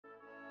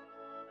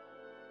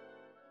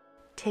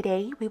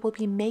Today we will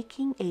be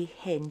making a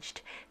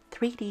hinged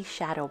 3D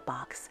shadow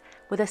box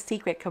with a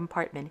secret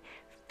compartment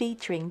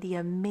featuring the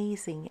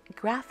amazing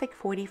Graphic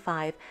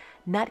 45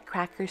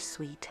 Nutcracker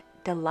Suite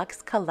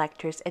Deluxe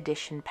Collector's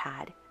Edition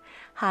pad.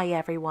 Hi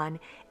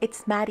everyone,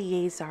 it's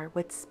Madi Azar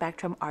with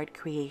Spectrum Art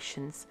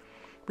Creations.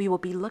 We will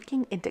be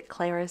looking into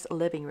Clara's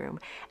living room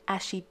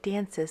as she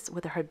dances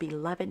with her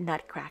beloved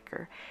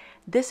Nutcracker.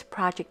 This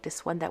project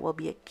is one that will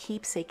be a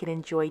keepsake and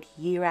enjoyed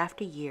year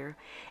after year,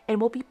 and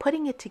we'll be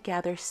putting it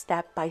together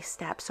step by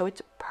step, so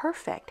it's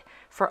perfect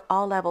for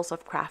all levels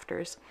of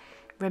crafters.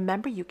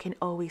 Remember, you can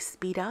always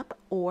speed up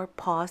or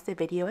pause the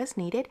video as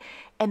needed,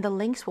 and the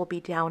links will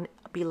be down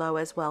below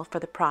as well for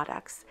the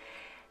products.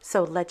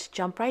 So let's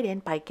jump right in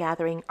by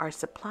gathering our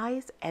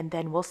supplies, and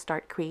then we'll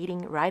start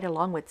creating right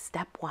along with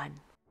step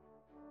 1.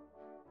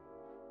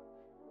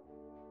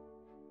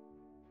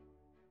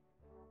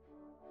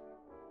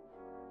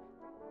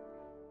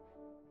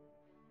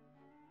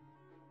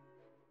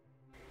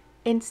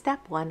 In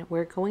step 1,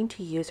 we're going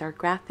to use our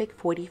Graphic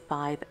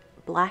 45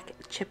 black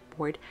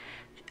chipboard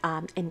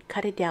and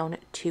cut it down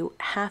to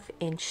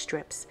 1/2-inch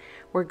strips.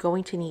 We're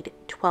going to need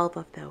 12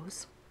 of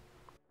those.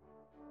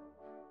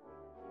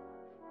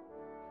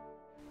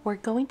 We're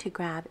going to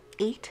grab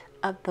 8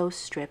 of those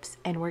strips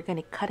and we're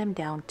going to cut them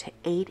down to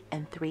 8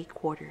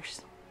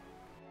 3/4.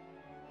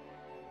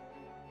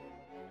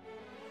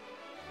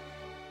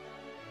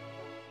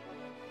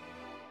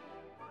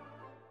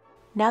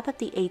 Now that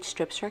the 8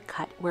 strips are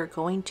cut, we're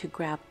going to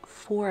grab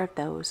 4 of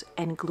those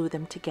and glue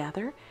them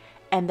together,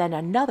 and then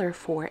another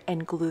 4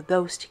 and glue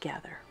those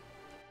together.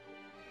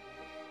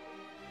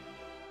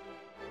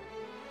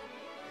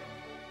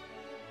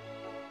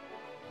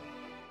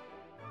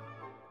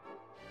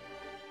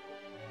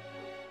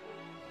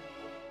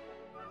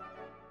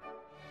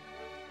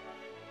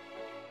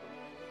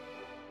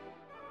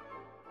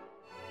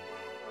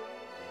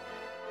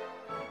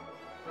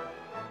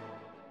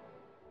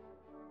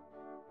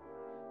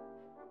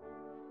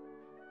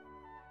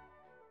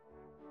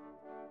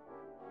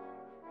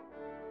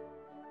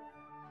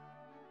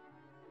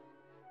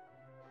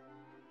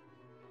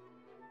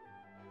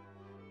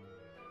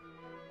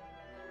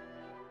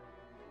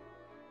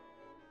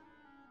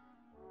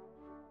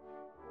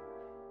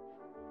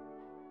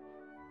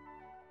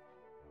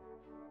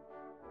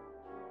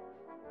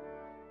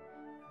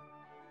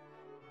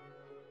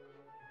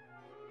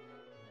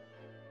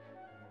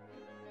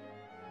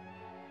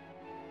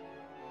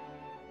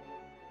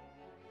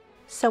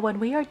 So when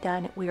we are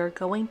done, we are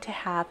going to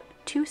have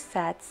 2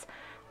 sets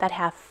that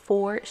have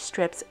 4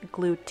 strips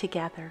glued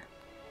together.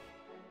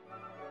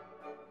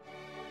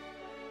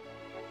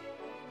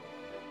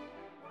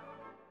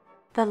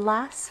 The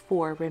last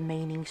 4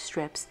 remaining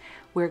strips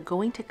we're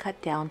going to cut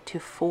down to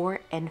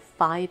 4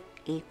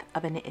 5/8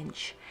 of an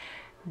inch.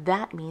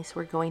 That means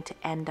we're going to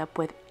end up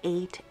with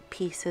 8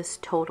 pieces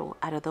total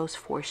out of those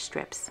 4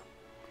 strips.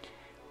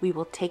 We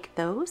will take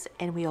those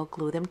and we'll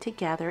glue them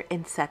together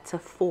in sets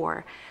of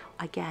 4.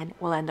 Again,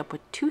 we'll end up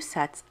with 2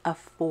 sets of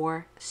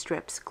 4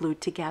 strips glued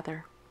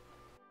together.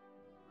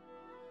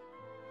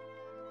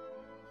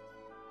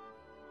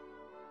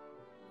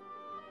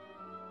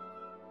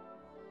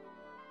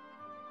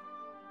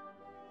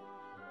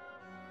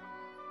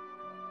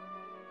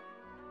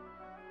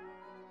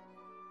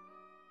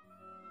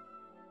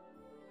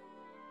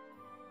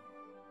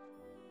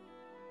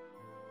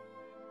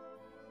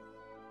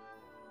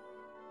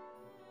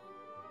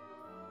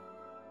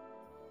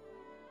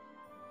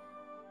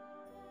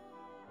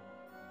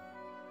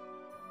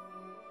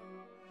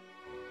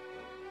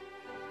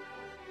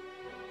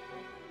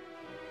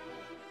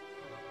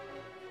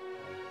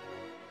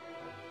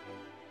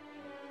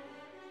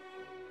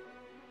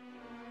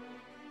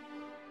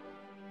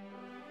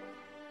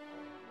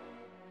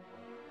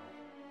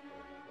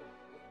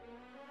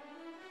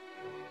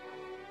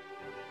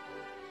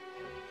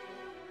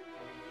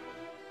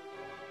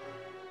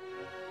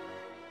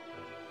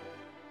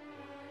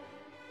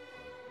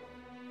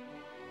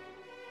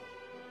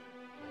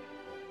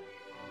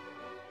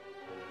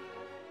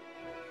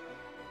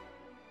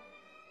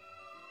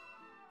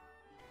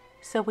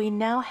 So we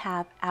now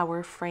have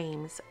our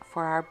frames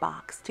for our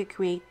box to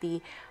create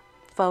the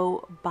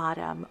faux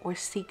bottom or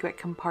secret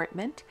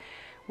compartment.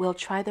 We'll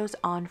try those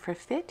on for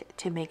fit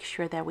to make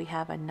sure that we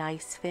have a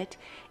nice fit.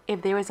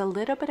 If there is a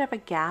little bit of a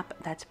gap,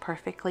 that's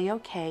perfectly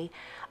okay.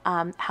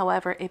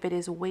 However, if it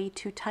is way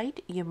too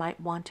tight, you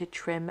might want to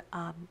trim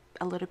a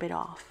little bit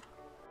off.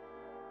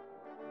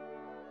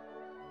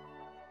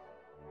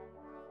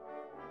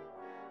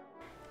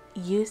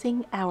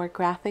 Using our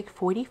Graphic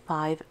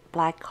 45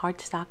 black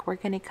cardstock, we're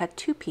going to cut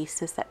 2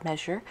 pieces that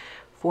measure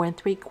 4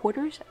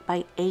 3/4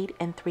 by 8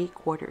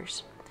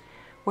 3/4.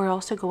 We're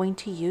also going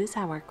to use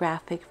our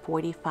Graphic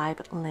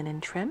 45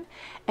 linen trim,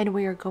 and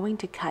we are going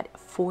to cut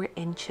 4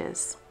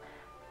 inches.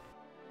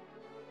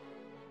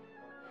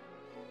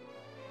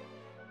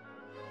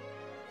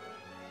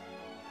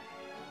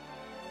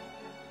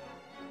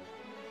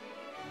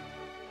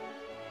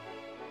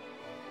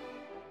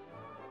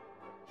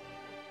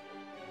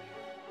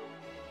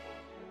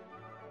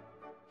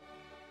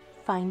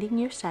 Finding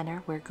your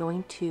center, we're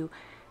going to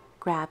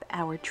grab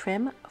our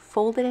trim,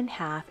 fold it in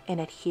half, and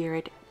adhere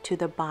it to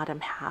the bottom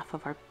half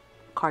of our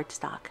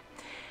cardstock.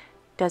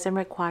 Doesn't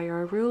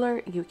require a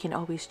ruler, you can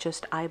always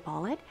just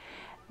eyeball it.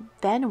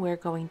 Then we're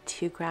going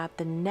to grab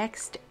the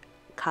next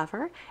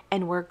cover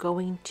and we're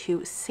going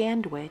to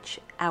sandwich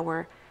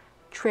our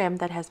trim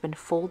that has been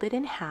folded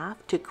in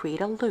half to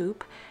create a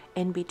loop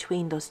in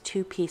between those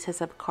two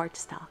pieces of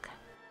cardstock.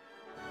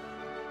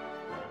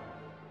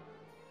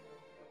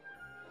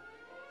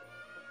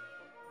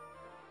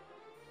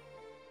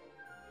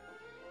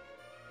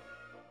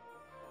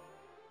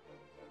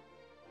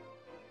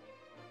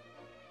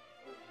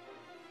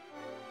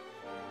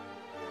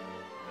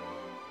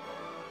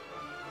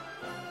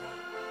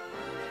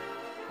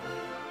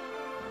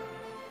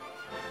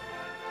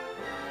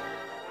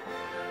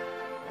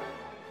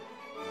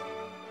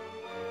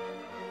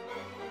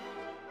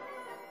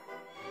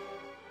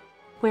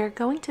 We're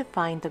going to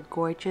find the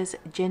gorgeous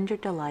Ginger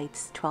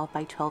Delights 12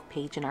 by 12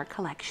 page in our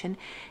collection,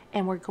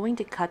 and we're going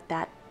to cut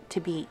that to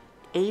be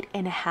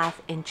 8.5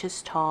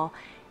 inches tall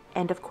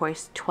and of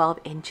course 12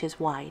 inches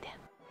wide.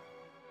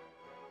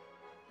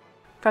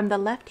 From the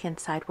left hand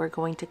side, we're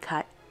going to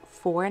cut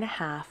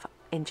 4.5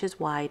 inches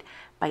wide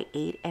by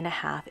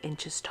 8.5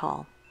 inches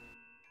tall.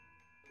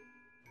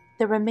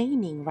 The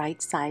remaining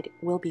right side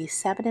will be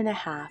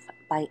 7.5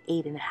 by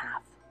 8.5.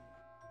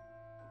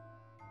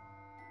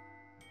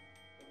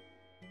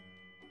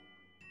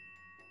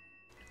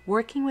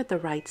 Working with the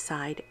right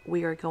side,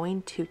 we are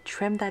going to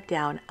trim that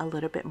down a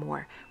little bit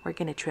more. We're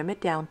going to trim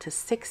it down to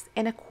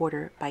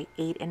 6.25 by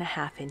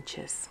 8.5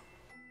 inches.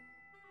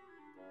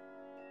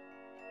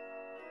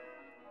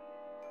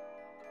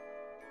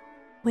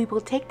 We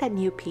will take that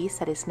new piece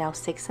that is now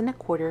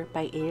 6.25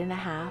 by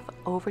 8.5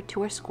 over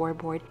to our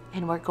scoreboard,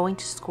 and we're going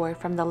to score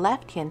from the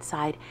left hand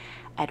side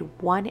at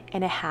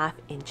 1.5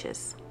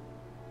 inches.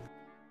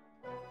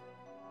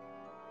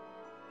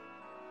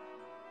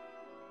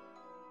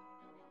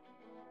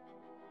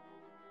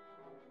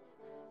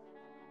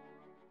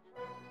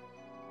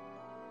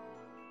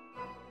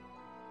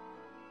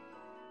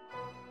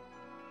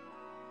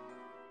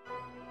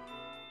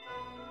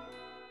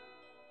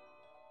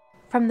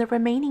 From the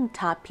remaining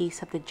top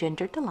piece of the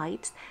Ginger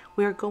Delights,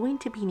 we're going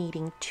to be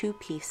needing two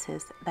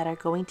pieces that are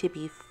going to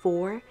be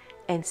 4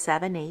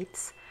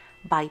 7/8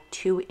 by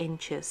 2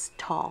 inches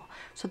tall.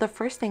 So the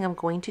first thing I'm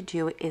going to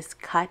do is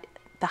cut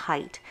the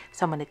height.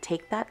 So I'm going to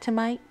take that to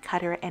my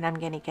cutter and I'm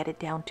going to get it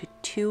down to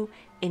 2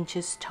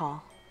 inches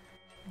tall.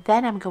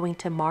 Then I'm going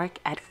to mark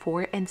at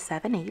 4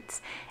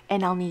 7/8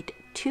 and I'll need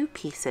two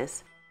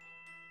pieces.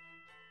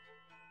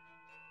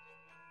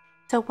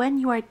 So when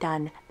you are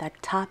done,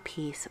 that top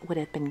piece would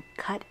have been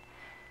cut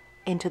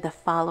into the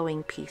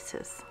following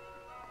pieces.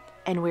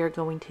 And we're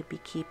going to be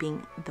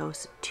keeping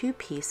those two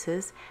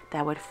pieces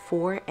that would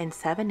 4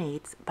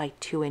 7/8 by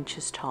 2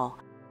 inches tall.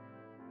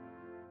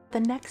 The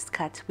next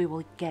cuts, we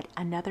will get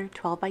another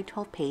 12 by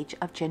 12 page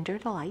of Ginger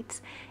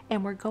Delights,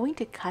 and we're going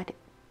to cut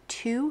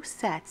two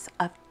sets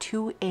of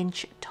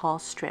 2-inch tall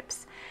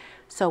strips.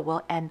 So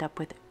we'll end up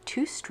with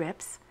two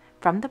strips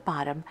from the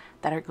bottom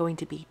that are going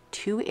to be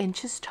 2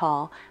 inches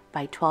tall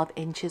by 12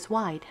 inches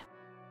wide.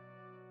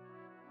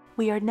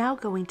 We are now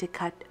going to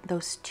cut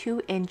those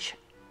 2-inch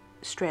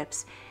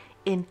strips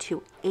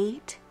into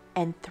 8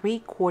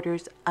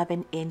 3/4 of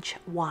an inch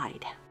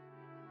wide.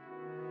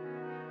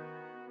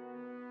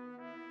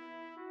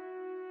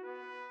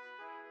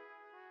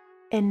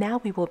 And now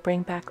we will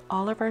bring back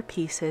all of our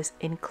pieces,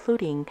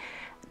 including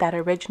that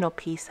original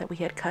piece that we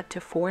had cut to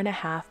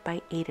 4.5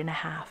 by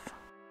 8.5.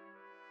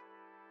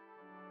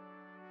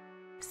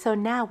 So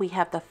now we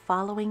have the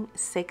following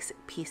 6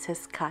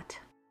 pieces cut.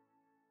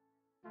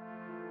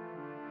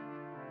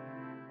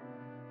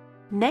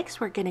 Next,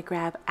 we're going to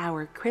grab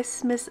our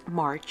Christmas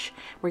March.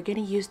 We're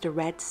going to use the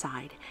red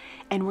side,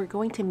 and we're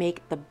going to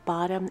make the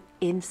bottom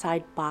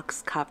inside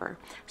box cover.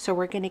 So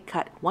we're going to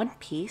cut one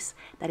piece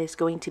that is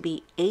going to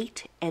be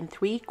 8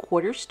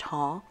 3/4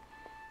 tall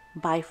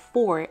by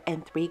 4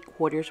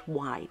 3/4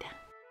 wide.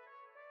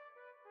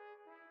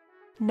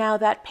 Now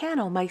that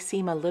panel might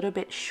seem a little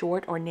bit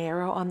short or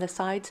narrow on the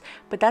sides,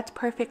 but that's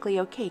perfectly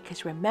okay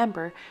because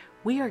remember,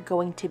 we are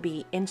going to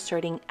be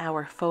inserting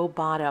our faux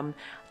bottom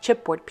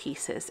chipboard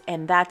pieces,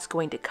 and that's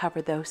going to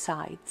cover those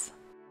sides.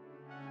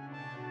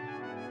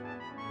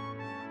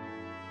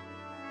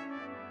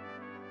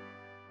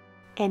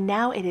 And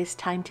now it is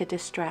time to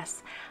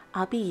distress.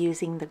 I'll be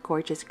using the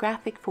gorgeous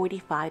Graphic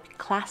 45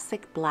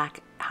 Classic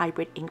Black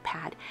Hybrid ink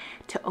pad.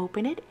 To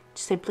open it,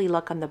 simply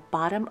look on the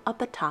bottom of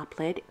the top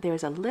lid.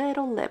 There's a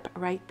little lip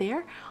right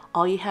there.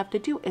 All you have to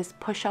do is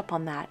push up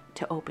on that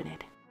to open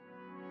it.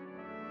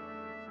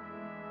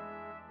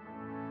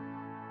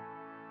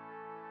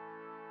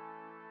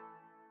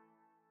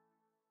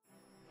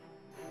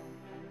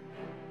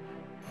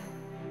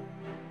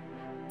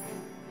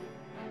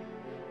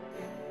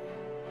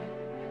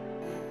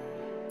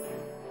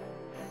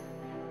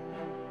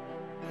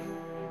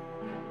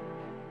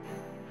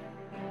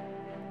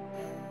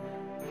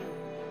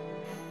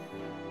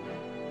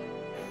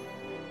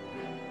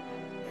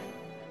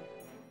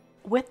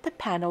 With the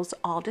panels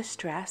all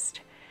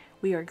distressed,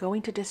 we are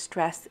going to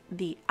distress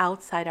the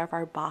outside of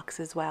our box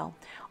as well.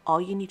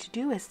 All you need to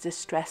do is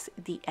distress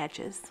the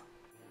edges.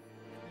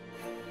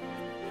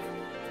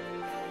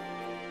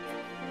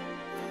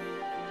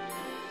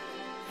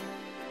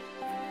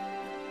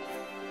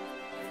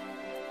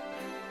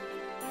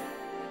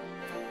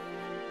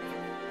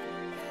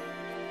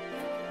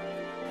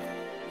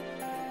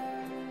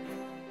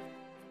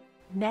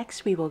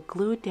 Next, we will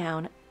glue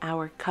down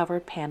our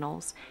cover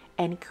panels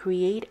and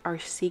create our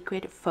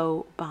secret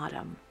faux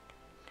bottom.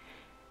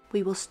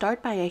 We will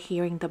start by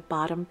adhering the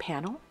bottom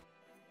panel,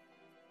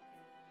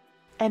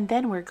 and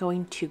then we're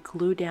going to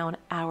glue down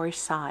our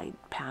side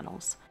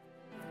panels.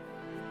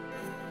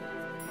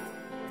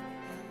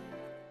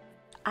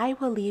 I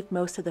will leave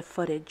most of the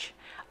footage.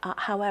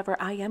 However,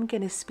 I am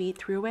going to speed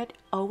through it.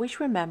 Always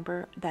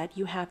remember that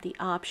you have the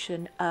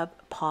option of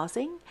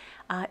pausing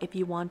if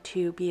you want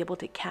to be able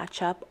to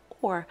catch up,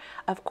 or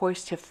of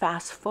course to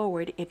fast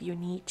forward if you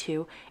need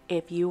to,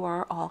 if you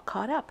are all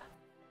caught up.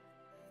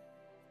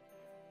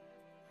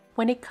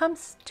 When it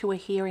comes to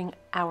adhering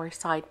our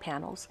side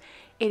panels,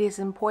 it is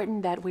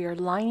important that we are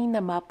lining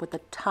them up with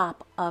the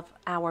top of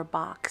our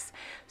box.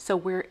 So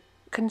we're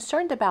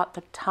concerned about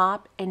the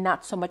top and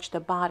not so much the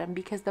bottom,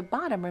 because the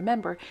bottom,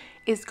 remember,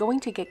 is going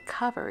to get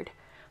covered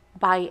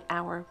by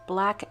our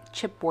black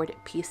chipboard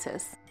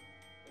pieces.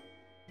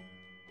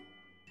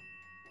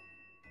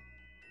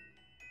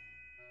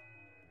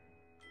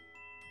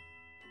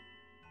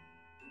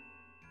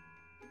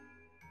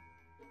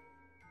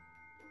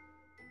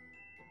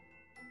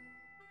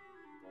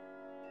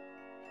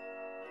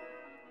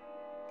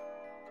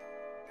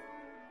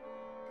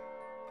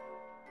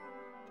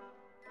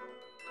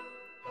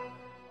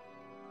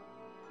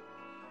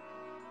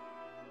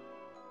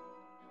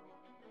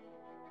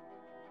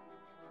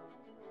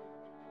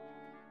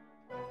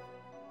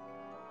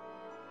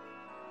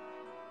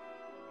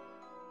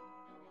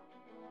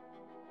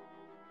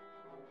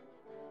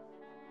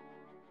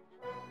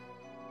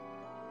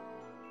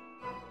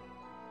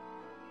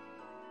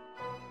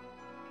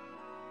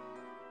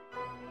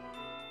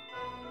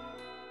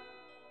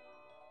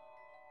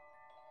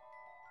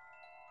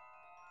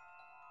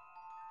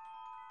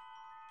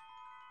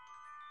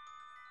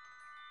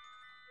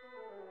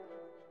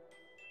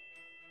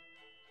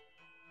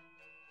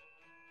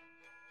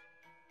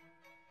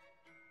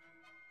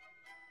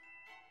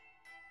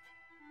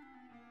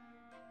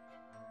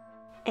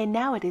 And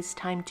now it is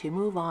time to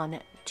move on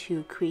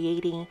to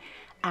creating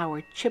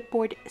our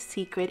chipboard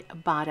secret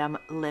bottom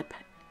lip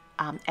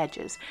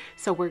edges.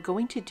 So we're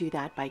going to do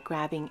that by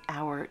grabbing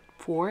our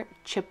 4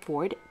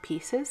 chipboard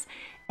pieces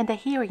and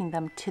adhering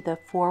them to the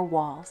 4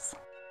 walls.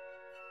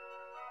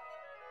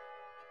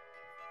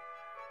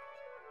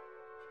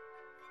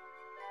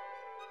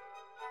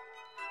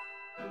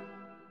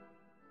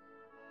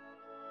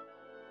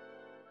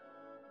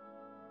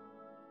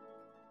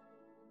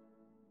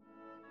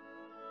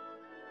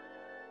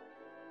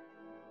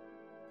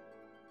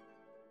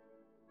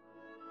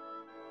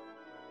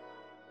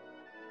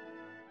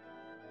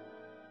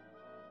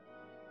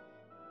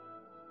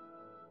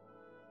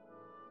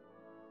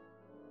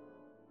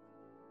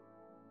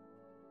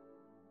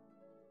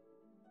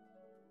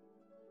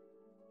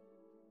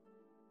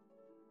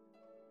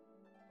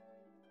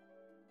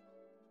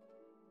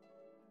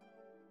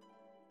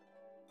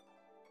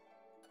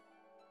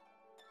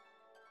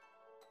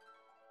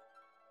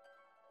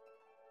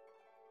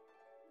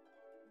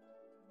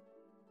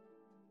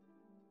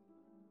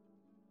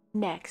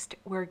 Next,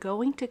 we're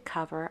going to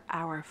cover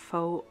our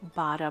faux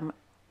bottom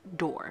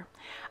door.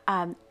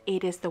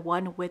 It is the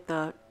one with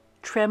the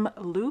trim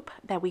loop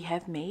that we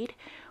have made.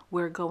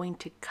 We're going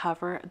to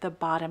cover the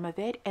bottom of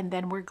it, and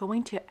then we're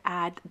going to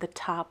add the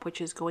top, which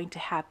is going to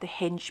have the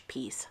hinge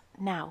piece.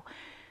 Now,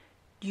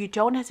 you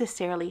don't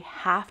necessarily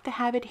have to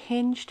have it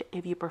hinged.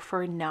 If you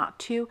prefer not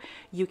to,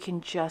 you can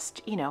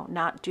just,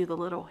 not do the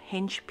little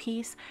hinge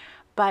piece.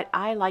 But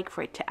I like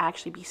for it to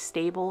actually be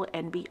stable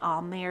and be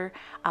on there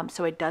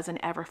so it doesn't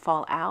ever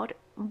fall out.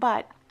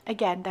 But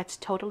again, that's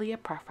totally a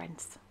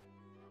preference.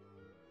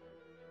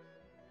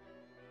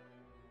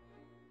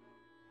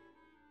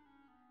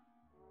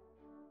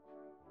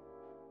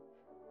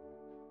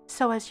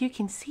 So as you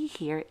can see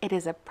here, it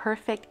is a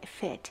perfect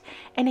fit.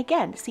 And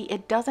again, see,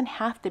 it doesn't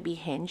have to be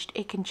hinged.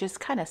 It can just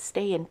kind of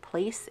stay in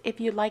place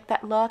if you like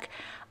that look.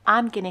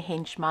 I'm going to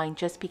hinge mine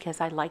just because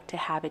I like to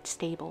have it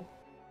stable.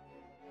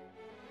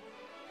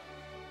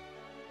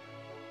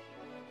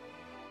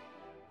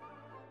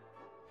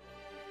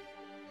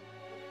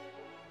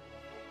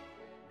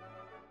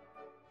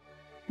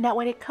 Now,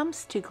 when it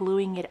comes to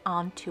gluing it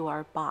onto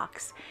our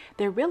box,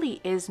 there really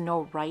is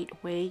no right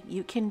way.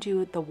 You can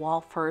do the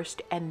wall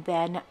first and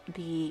then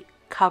the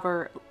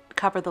cover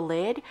the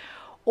lid,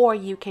 or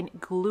you can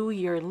glue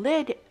your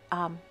lid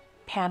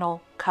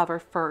panel cover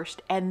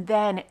first and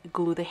then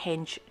glue the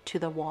hinge to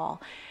the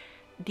wall.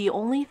 The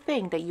only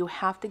thing that you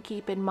have to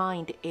keep in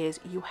mind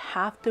is you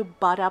have to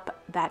butt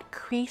up that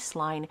crease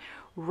line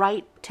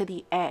right to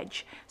the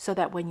edge so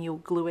that when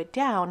you glue it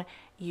down,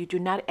 you do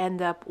not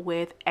end up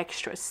with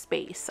extra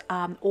space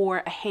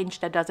or a hinge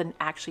that doesn't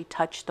actually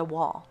touch the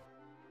wall.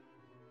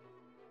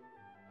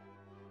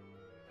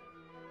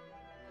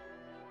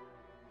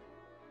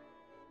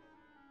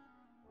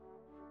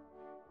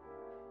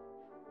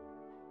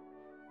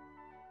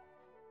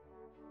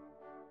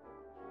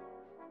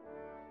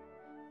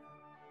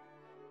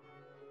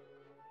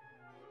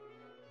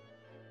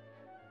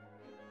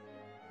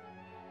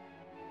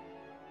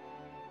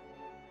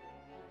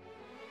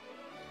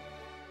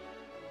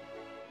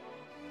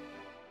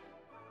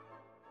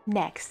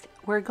 Next,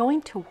 we're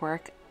going to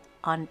work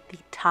on the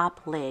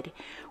top lid.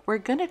 We're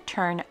going to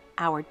turn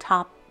our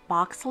top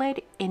box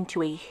lid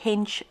into a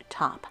hinge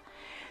top.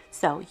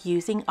 So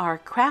using our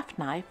craft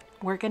knife,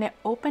 we're going to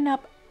open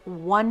up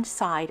one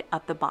side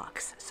of the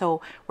box. So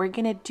we're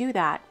going to do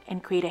that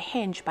and create a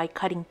hinge by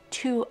cutting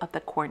two of the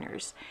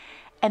corners.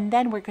 And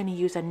then we're going to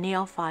use a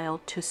nail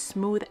file to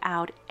smooth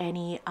out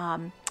any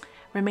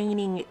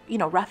remaining,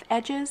 rough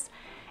edges.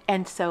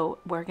 And so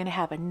we're going to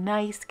have a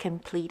nice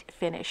complete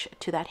finish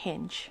to that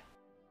hinge.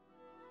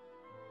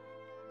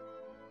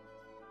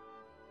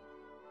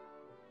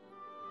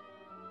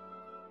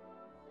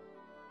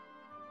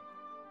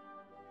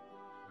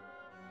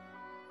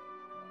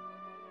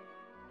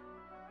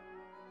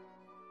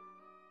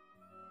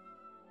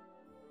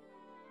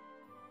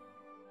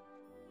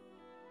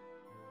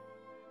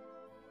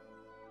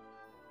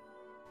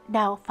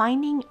 Now,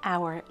 finding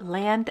our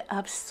Land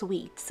of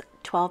Sweets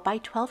 12 by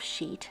 12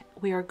 sheet,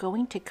 we are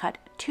going to cut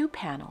two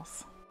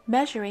panels,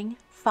 measuring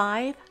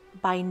 5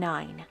 by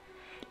 9.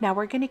 Now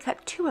we're going to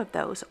cut two of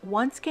those.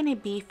 One's going to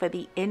be for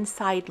the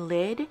inside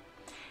lid,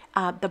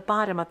 the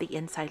bottom of the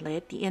inside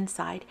lid, the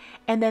inside,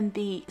 and then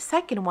the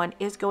second one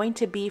is going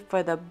to be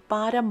for the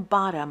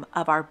bottom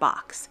of our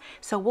box.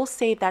 So we'll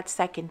save that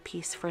second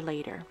piece for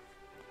later.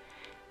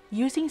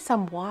 Using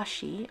some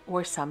washi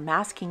or some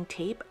masking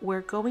tape,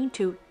 we're going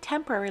to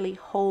temporarily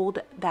hold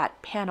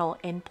that panel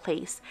in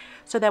place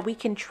so that we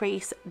can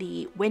trace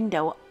the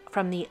window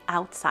from the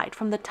outside,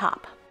 from the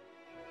top.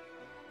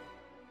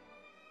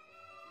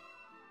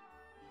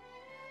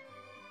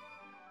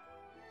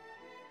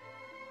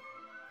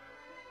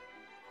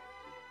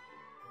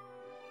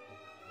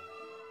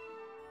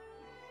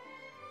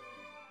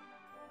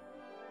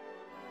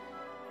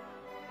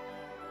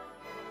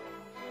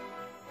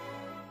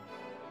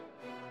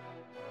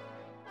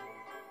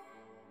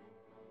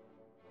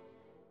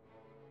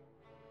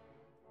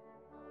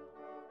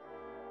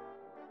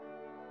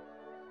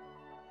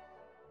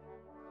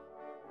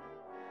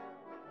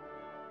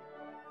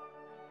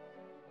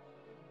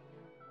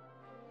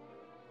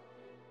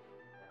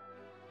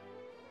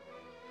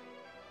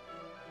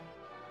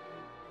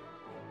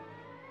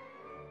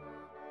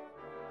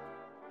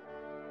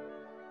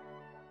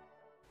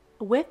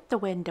 With the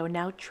window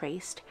now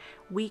traced,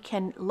 we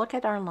can look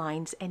at our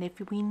lines, and if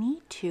we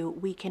need to,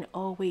 we can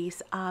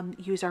always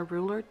use our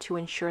ruler to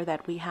ensure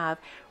that we have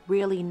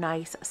really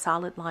nice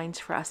solid lines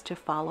for us to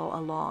follow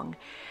along.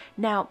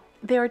 Now,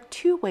 there are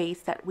two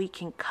ways that we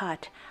can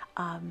cut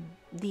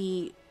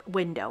the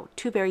window,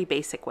 two very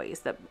basic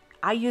ways.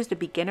 I used a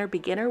beginner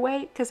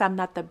way because I'm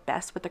not the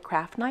best with the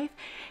craft knife,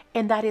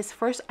 and that is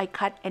first I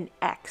cut an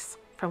X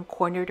from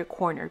corner to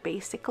corner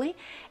basically,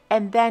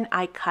 and then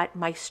I cut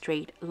my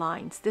straight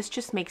lines. This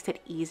just makes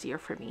it easier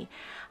for me.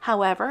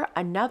 However,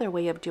 another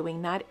way of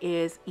doing that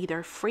is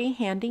either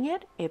freehanding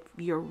it if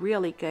you're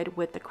really good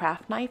with the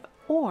craft knife,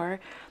 or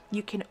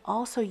you can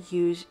also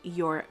use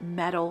your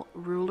metal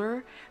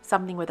ruler,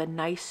 something with a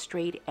nice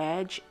straight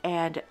edge,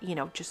 and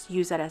just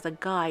use that as a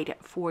guide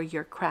for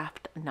your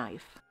craft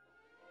knife.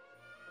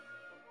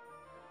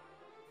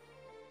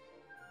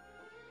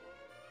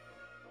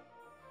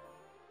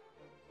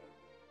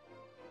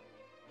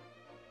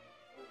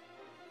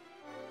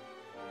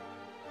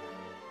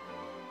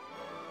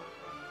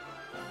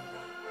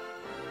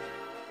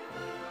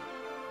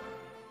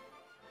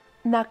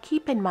 Now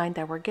keep in mind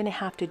that we're going to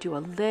have to do a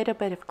little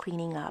bit of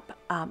cleaning up.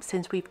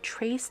 Since we've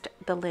traced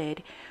the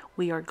lid,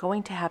 we are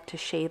going to have to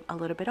shave a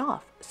little bit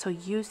off. So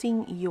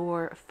using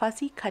your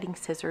fuzzy cutting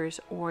scissors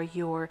or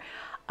your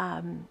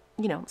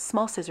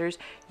small scissors,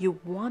 you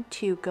want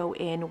to go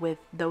in with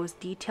those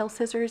detail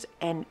scissors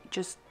and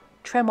just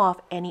trim off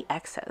any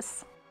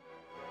excess.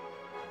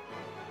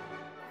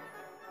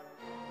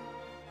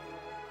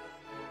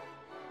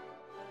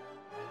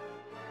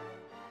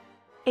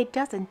 It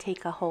doesn't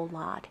take a whole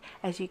lot.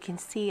 As you can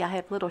see, I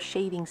have little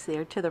shavings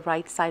there to the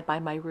right side by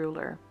my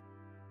ruler.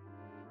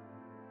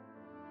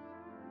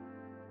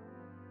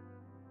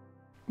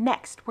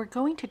 Next, we're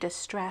going to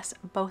distress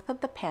both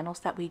of the panels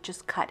that we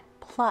just cut,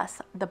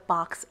 plus the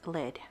box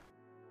lid.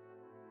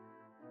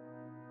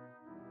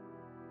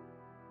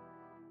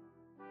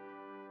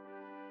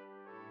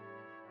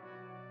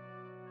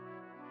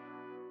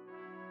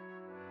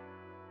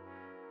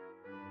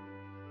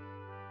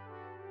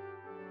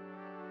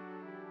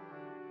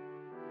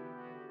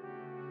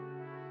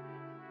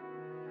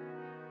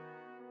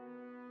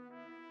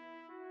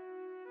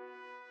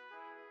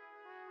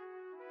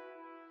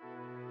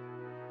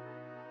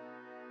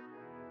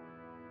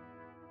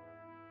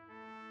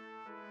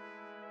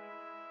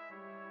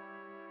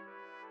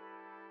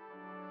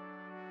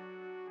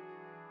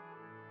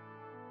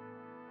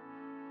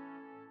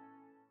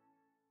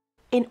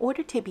 In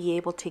order to be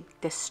able to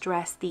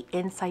distress the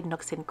inside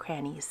nooks and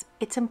crannies,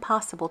 it's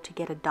impossible to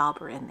get a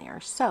dauber in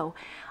there. So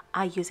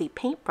I use a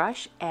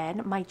paintbrush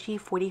and my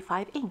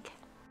G45 ink.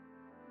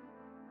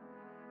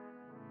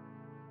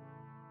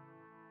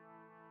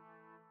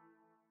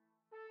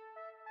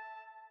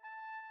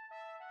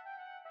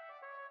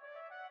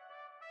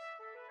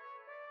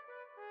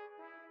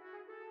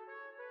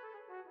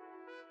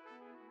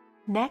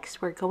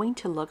 Next, we're going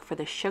to look for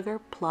the Sugar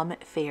Plum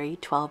Fairy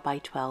 12 by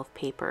 12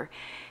 paper.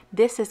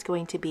 This is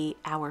going to be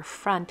our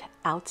front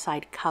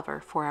outside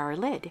cover for our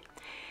lid.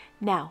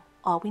 Now,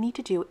 all we need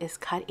to do is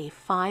cut a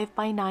 5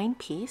 by 9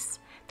 piece.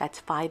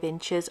 That's 5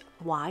 inches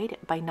wide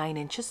by 9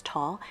 inches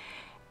tall.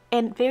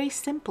 And very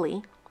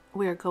simply,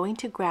 we're going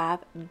to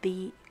grab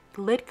the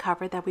lid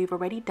cover that we've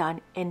already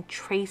done and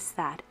trace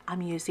that.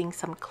 I'm using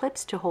some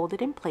clips to hold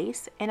it in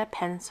place and a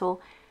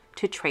pencil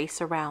to trace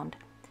around.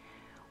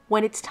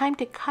 When it's time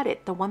to cut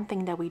it, the one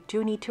thing that we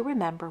do need to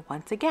remember,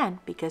 once again,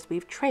 because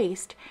we've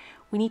traced,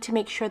 we need to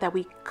make sure that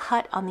we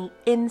cut on the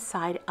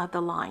inside of the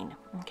line,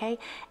 okay?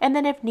 And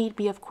then if need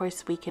be, of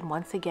course, we can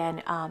once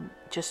again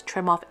just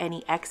trim off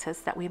any excess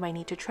that we might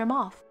need to trim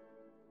off.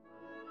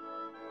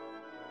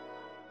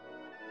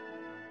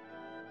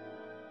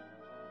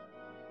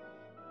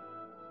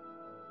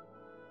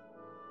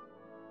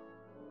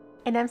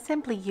 And I'm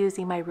simply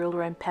using my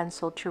ruler and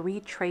pencil to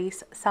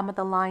retrace some of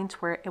the lines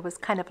where it was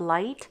kind of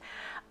light.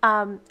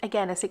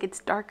 Again, as it gets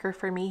darker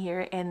for me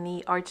here in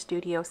the art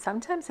studio,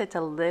 sometimes it's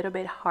a little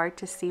bit hard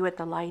to see with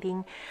the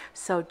lighting.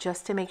 So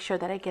just to make sure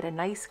that I get a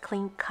nice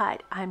clean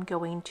cut, I'm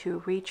going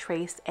to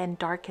retrace and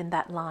darken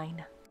that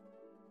line.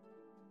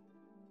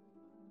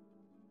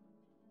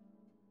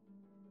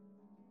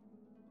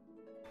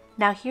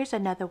 Now here's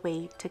another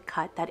way to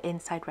cut that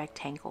inside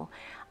rectangle.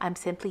 I'm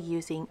simply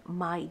using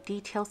my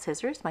detail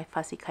scissors, my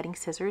fussy cutting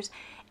scissors,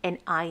 and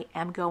I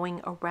am going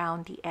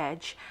around the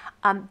edge.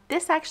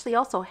 This actually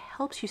also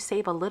helps you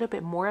save a little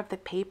bit more of the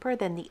paper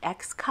than the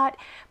X cut,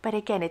 but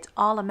again, it's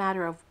all a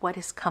matter of what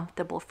is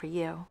comfortable for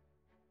you.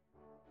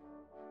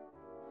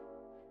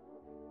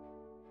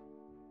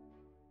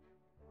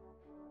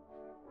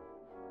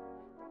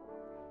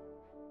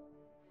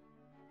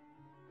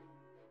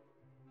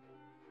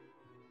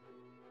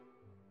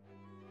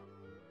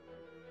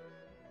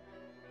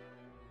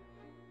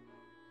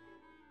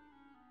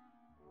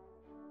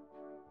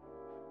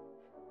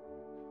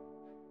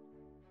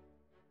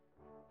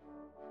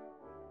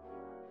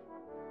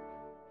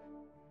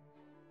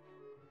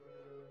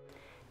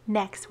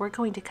 Next, we're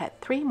going to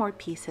cut 3 more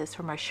pieces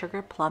from our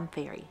Sugar Plum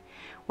Fairy.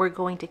 We're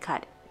going to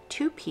cut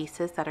 2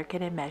 pieces that are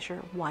going to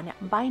measure 1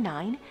 by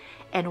 9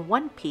 and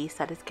 1 piece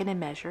that is going to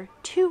measure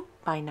 2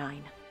 by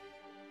 9.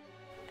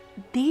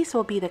 These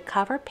will be the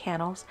cover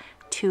panels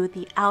to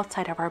the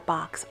outside of our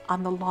box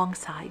on the long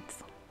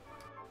sides.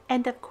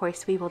 And of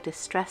course, we will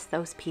distress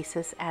those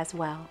pieces as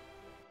well.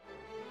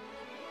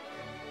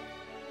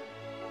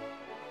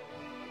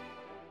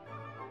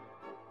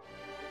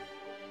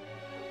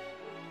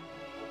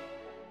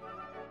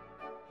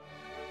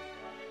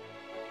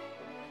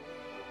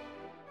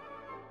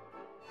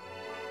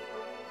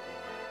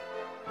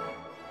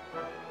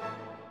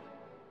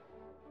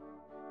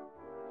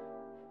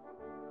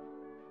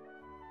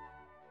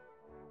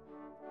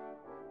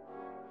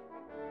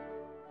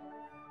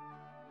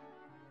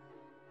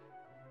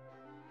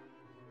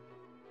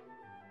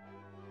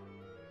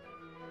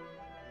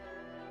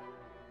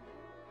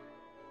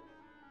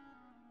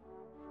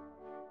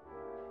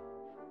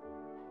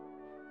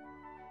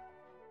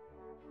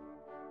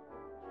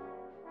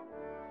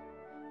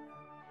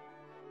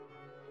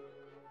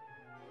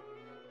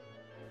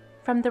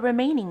 From the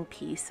remaining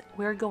piece,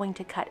 we're going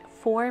to cut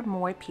 4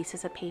 more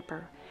pieces of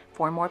paper,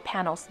 4 more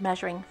panels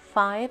measuring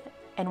 5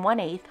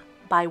 1/8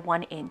 by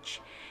 1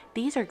 inch.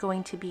 These are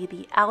going to be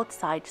the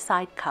outside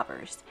side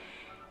covers.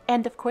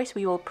 And of course,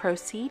 we will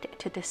proceed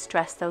to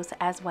distress those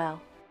as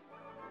well.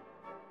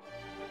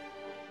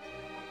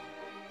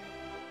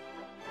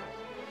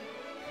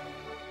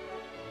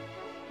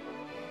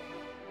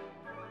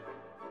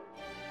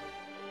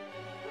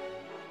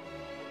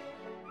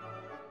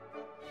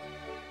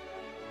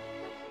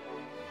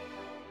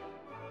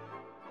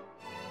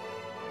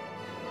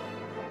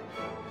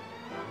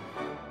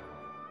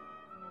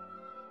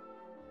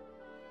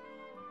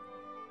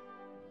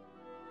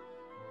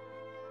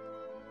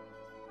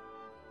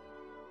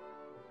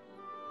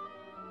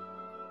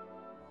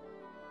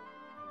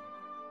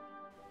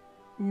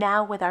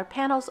 Now with our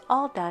panels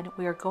all done,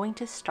 we are going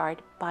to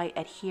start by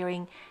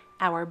adhering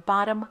our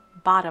bottom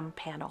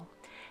panel,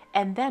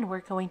 and then we're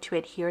going to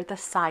adhere the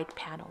side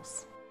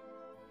panels.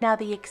 Now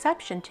the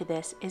exception to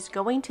this is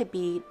going to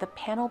be the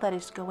panel that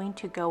is going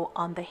to go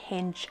on the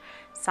hinge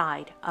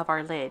side of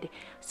our lid.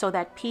 So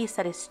that piece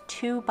that is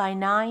 2 by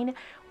 9,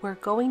 we're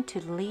going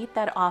to leave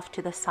that off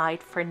to the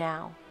side for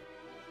now.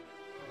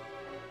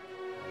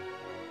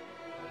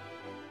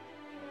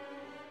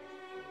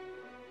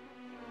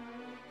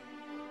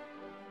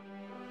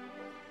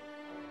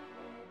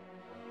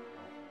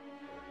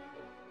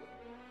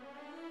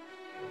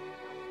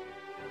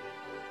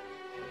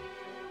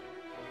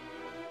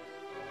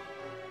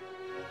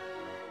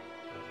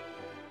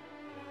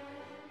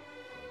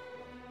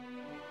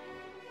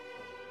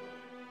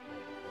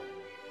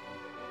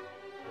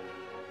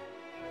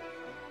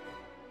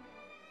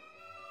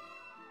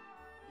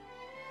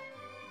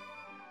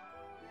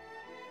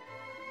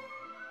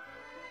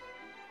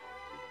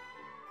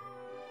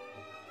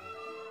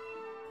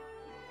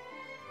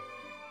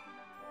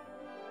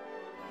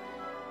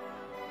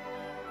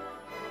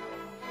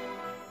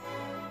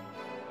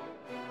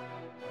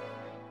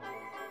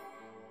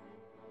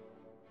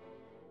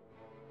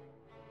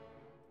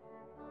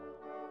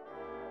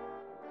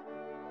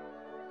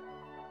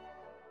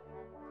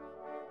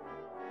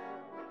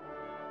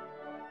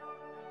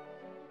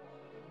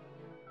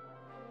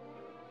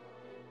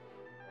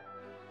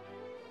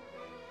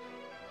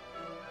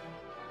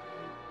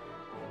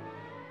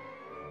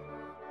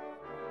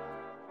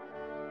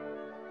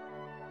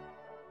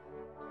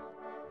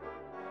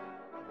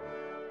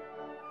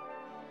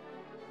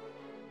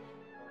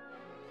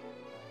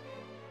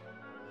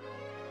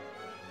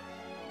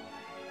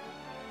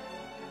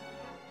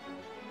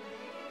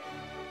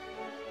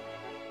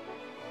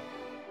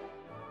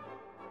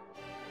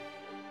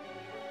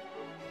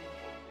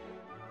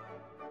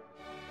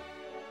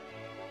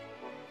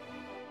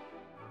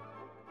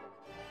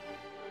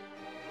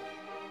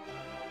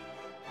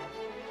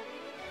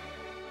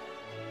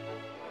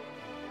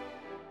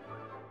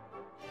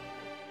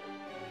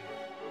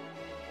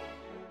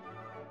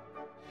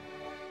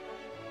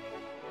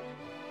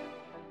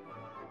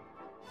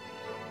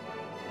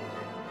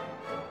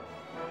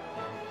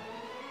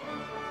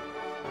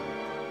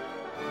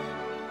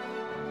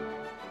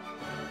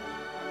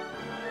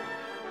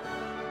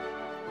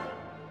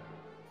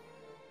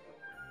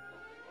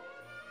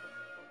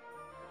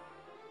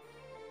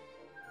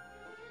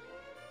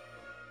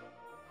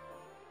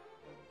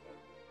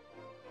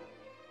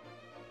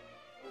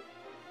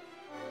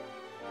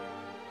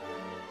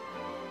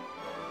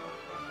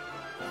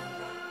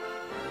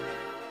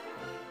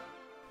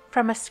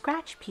 From a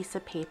scratch piece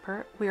of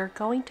paper, we are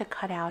going to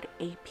cut out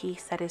a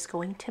piece that is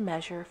going to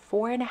measure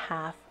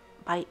 4.5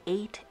 by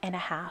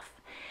 8.5.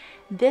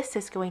 This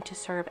is going to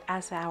serve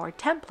as our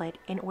template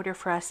in order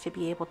for us to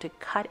be able to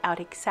cut out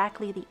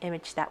exactly the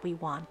image that we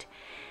want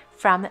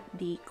from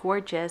the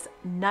gorgeous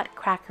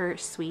Nutcracker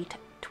Suite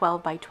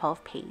 12 by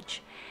 12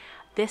 page.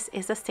 This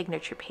is a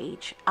signature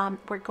page.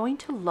 We're going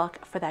to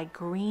look for that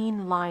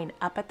green line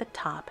up at the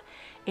top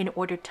in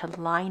order to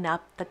line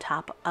up the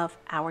top of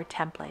our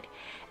template.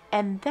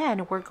 And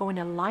then we're going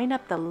to line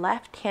up the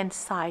left-hand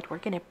side. We're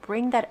going to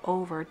bring that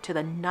over to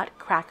the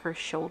Nutcracker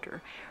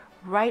shoulder,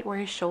 right where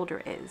his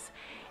shoulder is.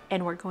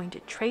 And we're going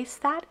to trace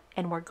that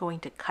and we're going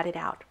to cut it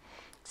out.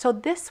 So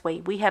this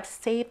way we have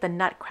saved the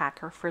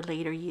Nutcracker for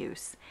later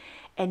use.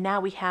 And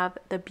now we have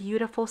the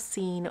beautiful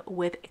scene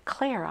with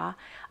Clara,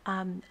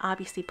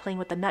 obviously playing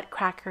with the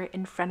Nutcracker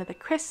in front of the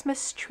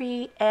Christmas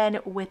tree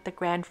and with the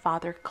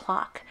grandfather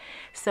clock.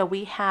 So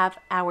we have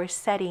our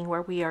setting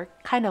where we are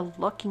kind of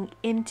looking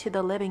into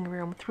the living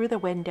room through the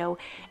window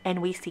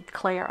and we see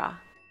Clara.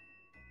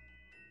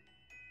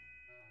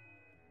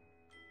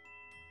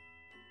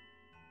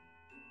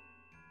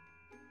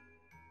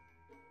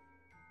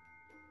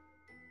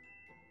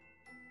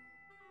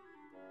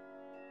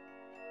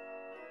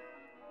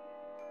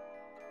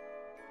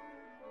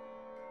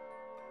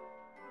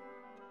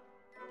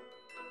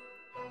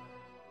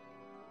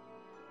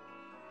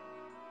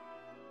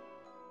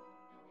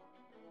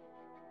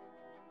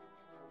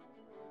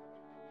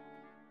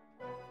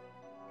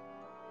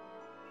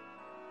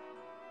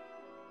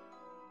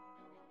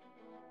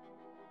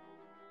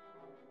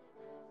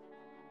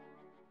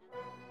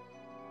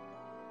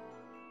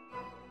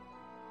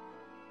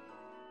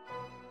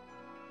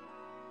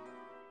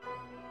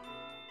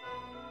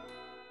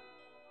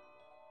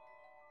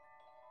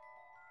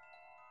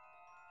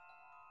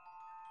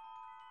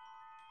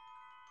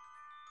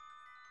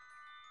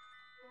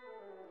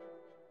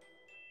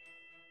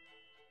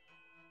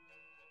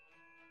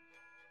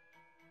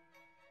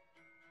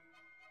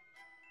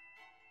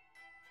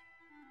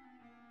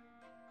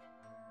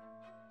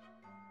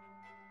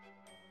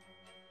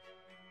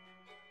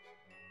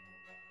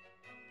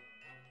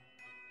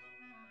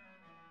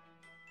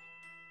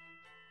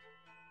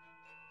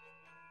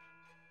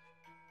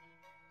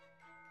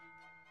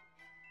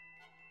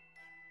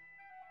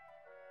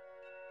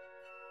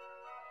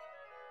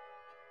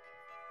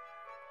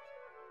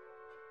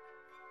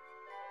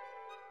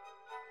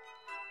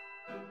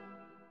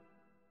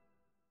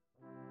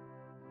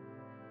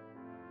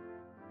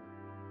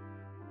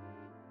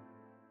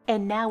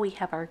 And now we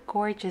have our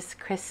gorgeous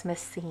Christmas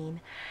scene.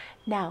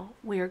 Now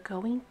we're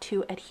going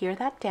to adhere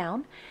that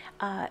down.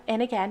 And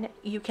again,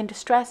 you can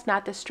distress,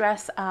 not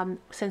distress.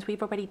 Since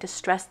we've already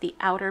distressed the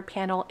outer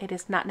panel, it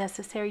is not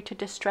necessary to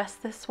distress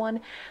this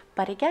one.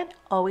 But again,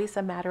 always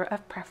a matter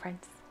of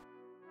preference.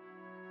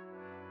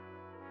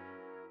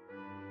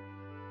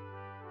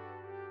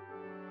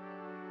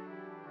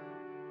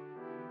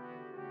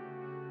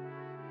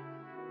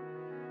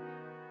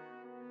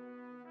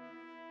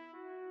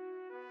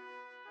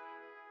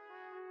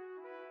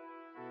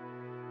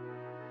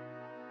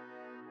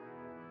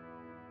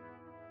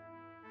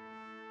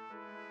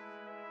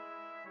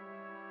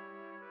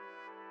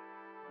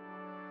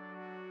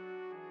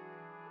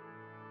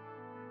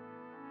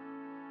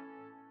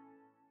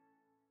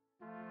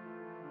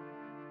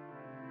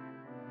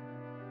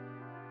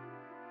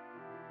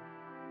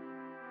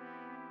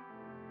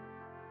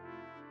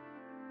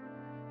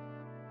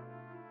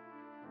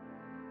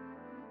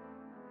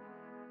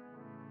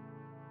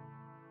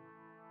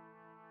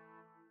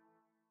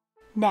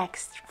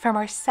 Next, from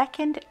our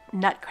second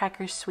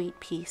Nutcracker Suite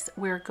piece,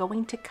 we're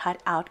going to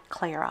cut out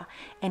Clara,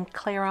 and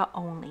Clara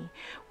only.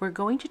 We're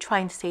going to try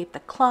and save the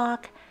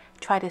clock,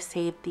 try to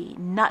save the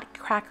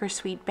Nutcracker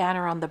Suite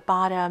banner on the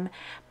bottom,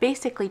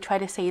 basically try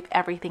to save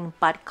everything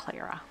but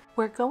Clara.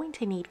 We're going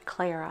to need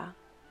Clara,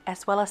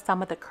 as well as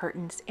some of the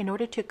curtains, in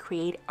order to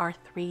create our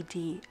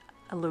 3D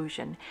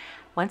illusion.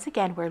 Once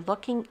again, we're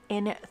looking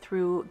in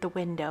through the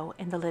window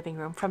in the living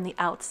room from the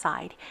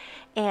outside,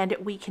 and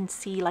we can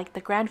see like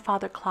the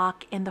grandfather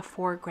clock in the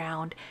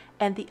foreground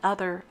and the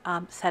other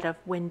set of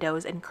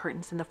windows and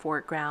curtains in the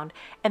foreground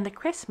and the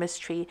Christmas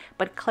tree,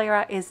 but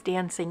Clara is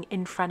dancing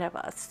in front of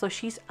us. So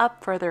she's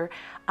up further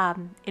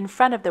in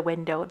front of the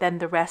window than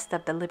the rest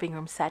of the living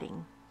room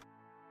setting.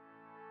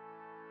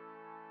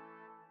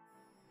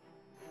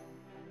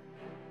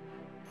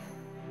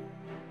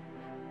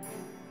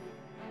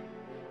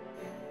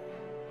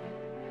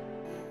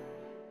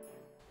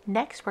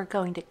 Next, we're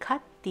going to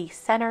cut the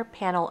center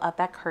panel of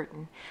that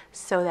curtain.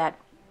 So that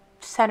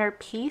center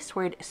piece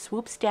where it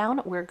swoops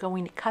down, we're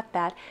going to cut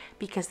that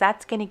because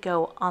that's going to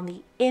go on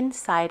the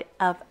inside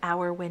of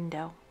our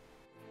window.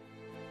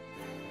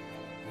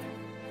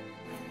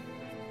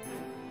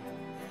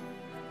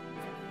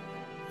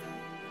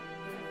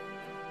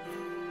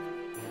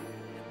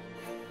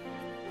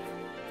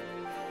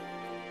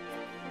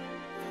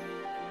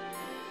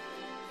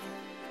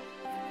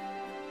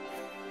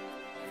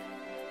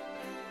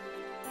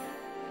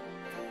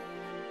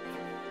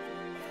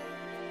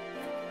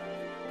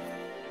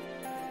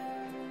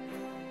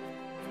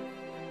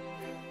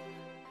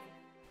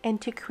 And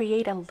to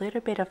create a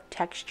little bit of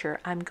texture,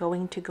 I'm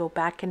going to go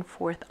back and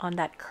forth on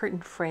that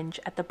curtain fringe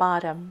at the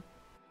bottom.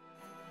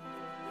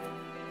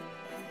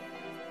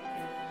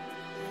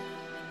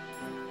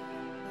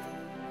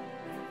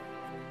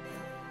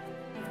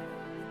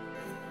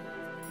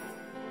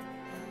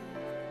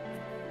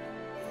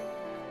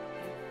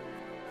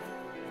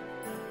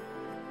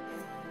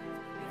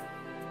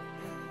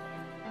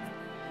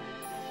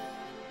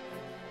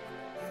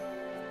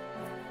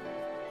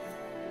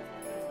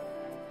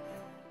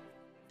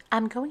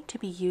 I'm going to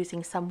be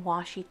using some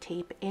washi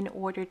tape in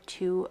order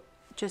to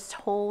just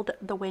hold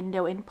the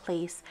window in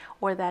place,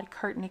 or that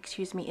curtain,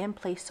 excuse me, in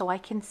place, so I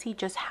can see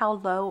just how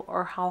low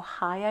or how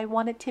high I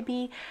want it to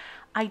be.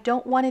 I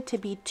don't want it to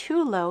be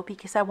too low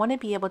because I want to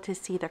be able to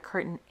see the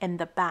curtain in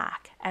the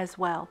back as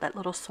well, that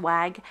little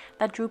swag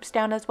that droops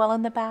down as well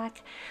in the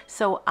back.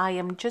 So I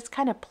am just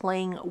kind of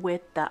playing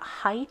with the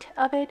height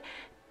of it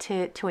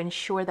to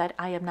ensure that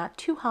I am not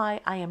too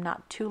high, I am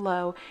not too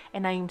low,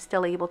 and I am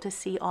still able to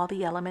see all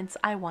the elements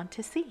I want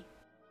to see.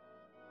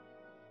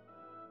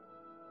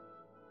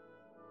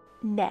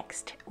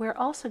 Next, we're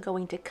also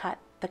going to cut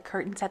the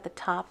curtains at the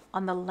top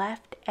on the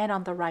left and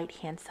on the right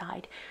hand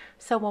side.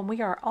 So when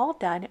we are all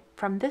done,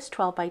 from this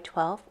 12 by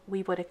 12,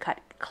 we would have cut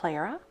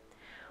Clara,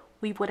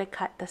 we would have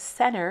cut the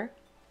center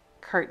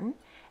curtain,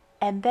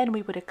 and then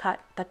we would have cut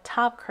the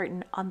top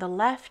curtain on the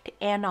left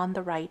and on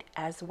the right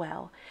as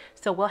well.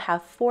 So we'll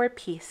have 4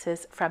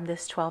 pieces from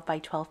this 12 by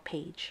 12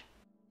 page.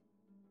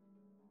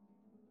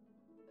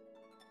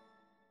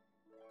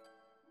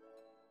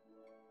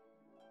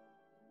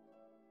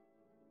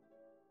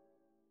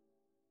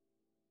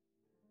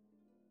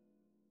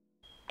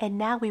 And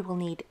now we will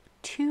need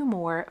 2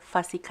 more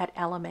fussy cut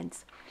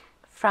elements.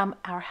 From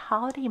our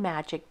Holiday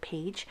Magic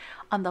page,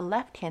 on the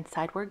left hand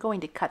side, we're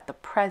going to cut the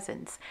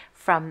presents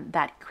from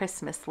that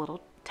Christmas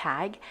little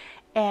tag.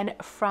 And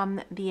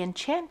from the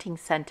Enchanting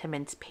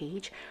Sentiments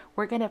page,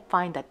 we're going to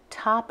find the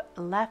top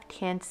left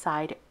hand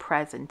side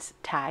presents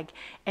tag,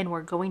 and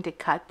we're going to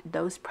cut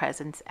those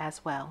presents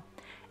as well.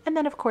 And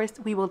then of course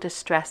we will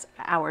distress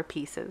our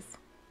pieces.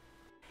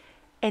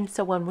 And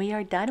so when we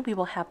are done, we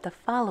will have the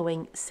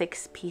following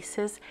 6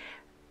 pieces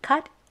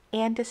cut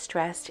and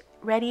distressed,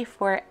 ready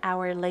for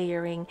our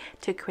layering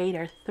to create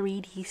our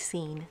 3D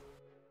scene.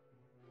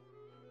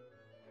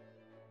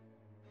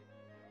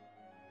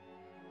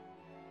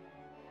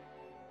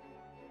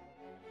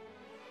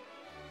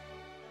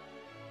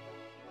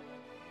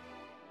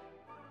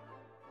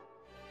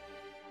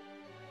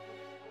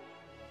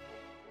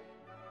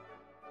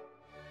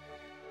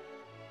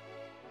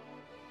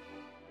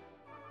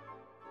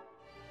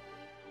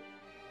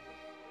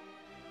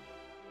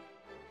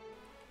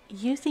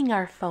 Using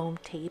our foam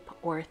tape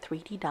or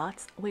 3D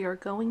dots, we are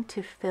going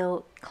to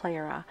fill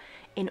Clara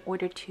in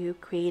order to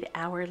create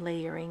our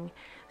layering.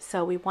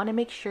 So we want to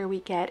make sure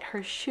we get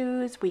her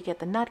shoes, we get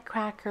the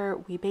Nutcracker,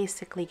 we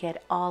basically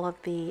get all of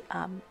the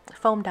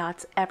foam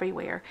dots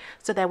everywhere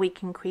so that we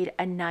can create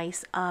a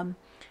nice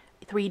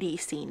 3D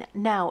scene.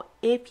 Now,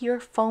 if your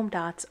foam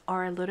dots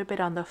are a little bit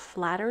on the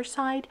flatter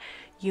side,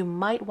 you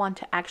might want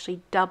to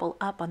actually double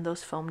up on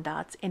those foam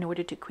dots in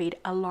order to create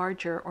a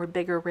larger or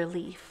bigger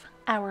relief.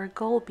 Our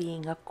goal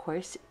being, of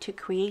course, to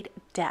create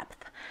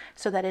depth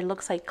so that it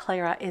looks like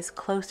Clara is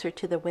closer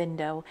to the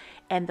window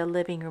and the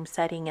living room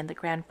setting and the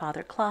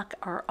grandfather clock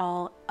are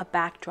all a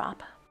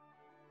backdrop.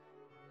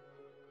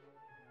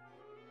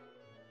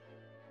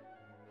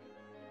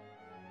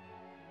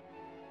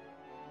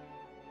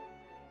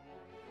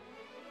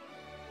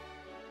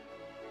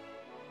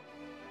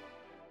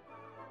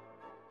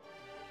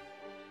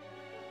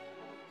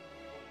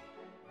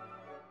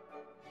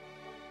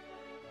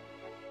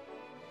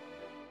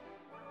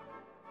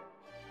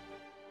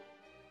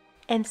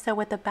 And so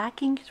with the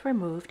backings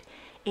removed,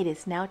 it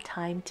is now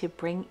time to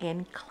bring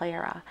in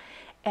Clara.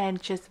 And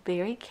just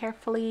very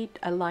carefully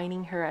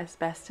aligning her as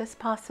best as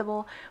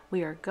possible,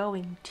 we are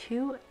going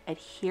to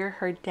adhere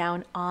her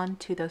down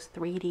onto those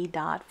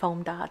 3D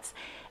foam dots,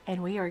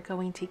 and we are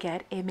going to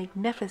get a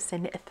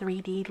magnificent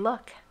 3D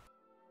look.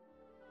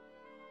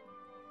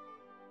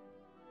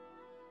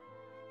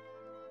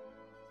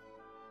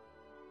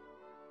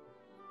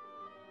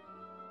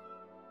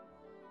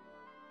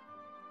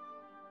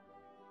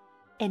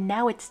 And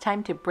now it's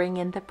time to bring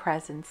in the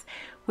presents.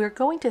 We're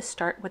going to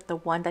start with the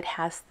one that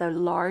has the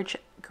large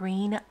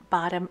green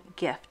bottom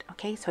gift.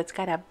 Okay, so it's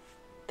got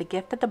the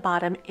gift at the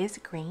bottom is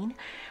green.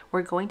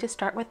 We're going to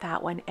start with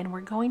that one, and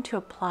we're going to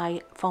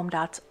apply foam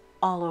dots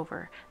all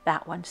over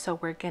that one. So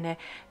we're going to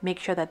make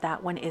sure that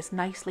that one is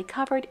nicely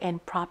covered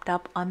and propped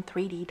up on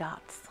 3D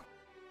dots.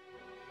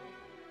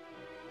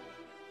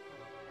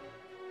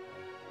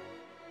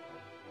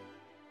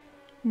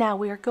 Now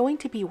we are going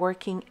to be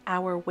working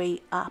our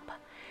way up.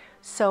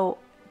 So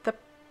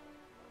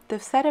the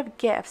set of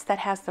gifts that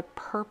has the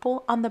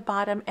purple on the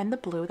bottom and the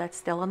blue that's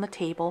still on the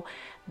table,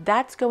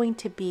 that's going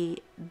to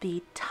be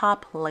the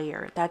top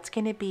layer. That's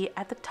going to be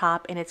at the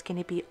top, and it's going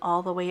to be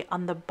all the way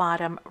on the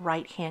bottom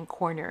right hand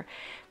corner.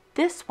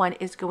 This one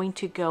is going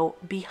to go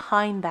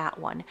behind that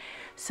one.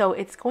 So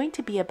it's going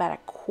to be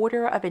about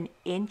 1/4 of an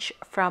inch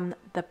from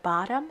the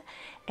bottom.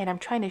 And I'm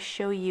trying to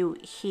show you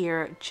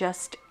here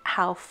just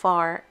how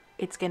far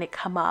it's going to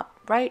come up,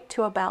 right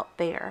to about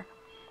there.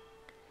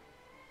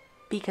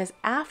 Because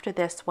after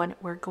this one,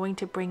 we're going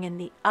to bring in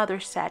the other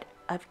set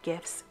of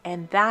gifts.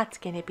 And that's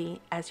going to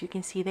be, as you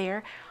can see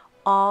there,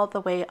 all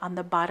the way on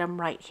the bottom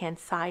right hand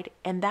side.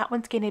 And that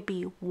one's going to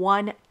be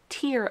one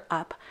tier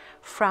up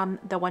from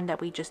the one that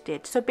we just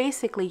did. So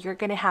basically you're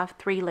going to have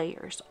 3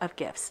 layers of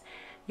gifts.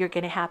 You're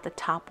going to have the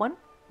top one,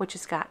 which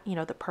has got, you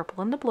know, the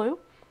purple and the blue.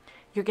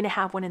 You're going to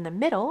have one in the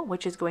middle,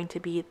 which is going to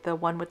be the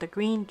one with the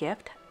green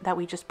gift that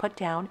we just put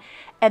down.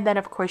 And then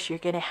of course you're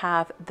going to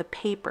have the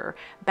paper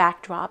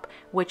backdrop,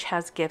 which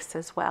has gifts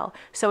as well.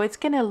 So it's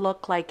going to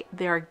look like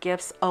there are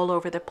gifts all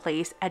over the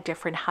place at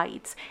different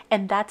heights.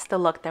 And that's the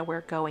look that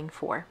we're going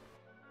for.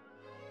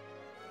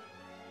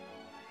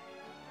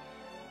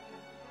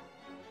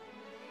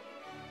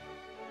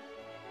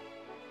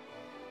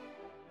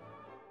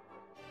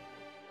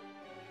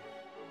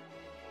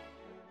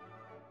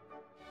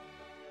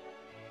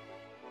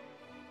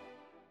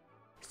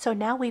 So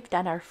now we've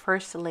done our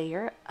first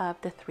layer of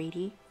the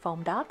 3D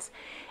foam dots.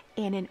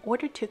 And in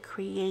order to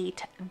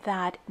create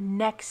that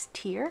next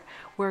tier,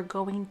 we're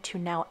going to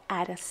now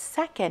add a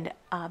second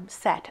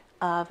set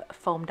of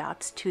foam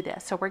dots to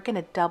this. So we're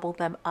going to double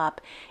them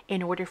up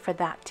in order for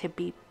that to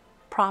be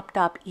propped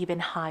up even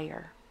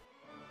higher.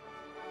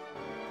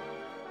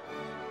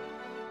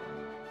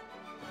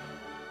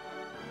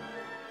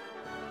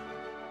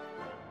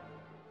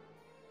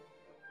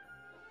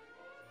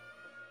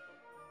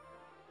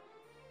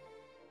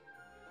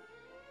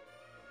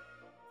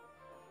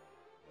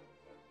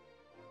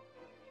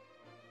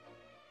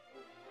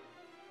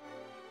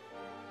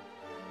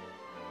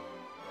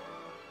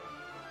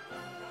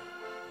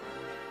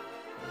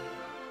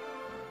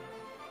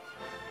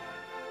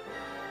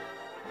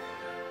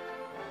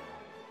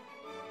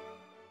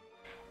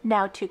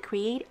 Now to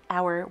create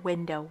our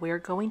window, we're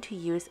going to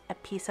use a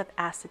piece of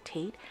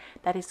acetate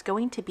that is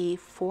going to be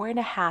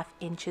 4.5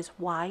 inches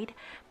wide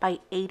by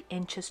 8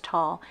 inches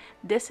tall.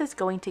 This is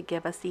going to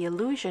give us the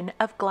illusion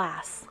of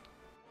glass.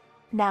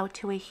 Now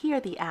to adhere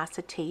the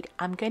acetate,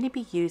 I'm going to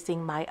be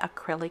using my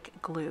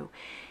acrylic glue.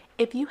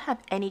 If you have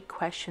any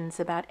questions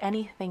about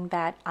anything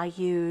that I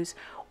use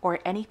or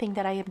anything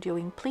that I am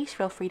doing, please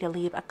feel free to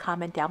leave a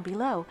comment down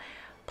below.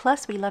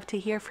 Plus, we love to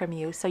hear from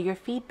you, so your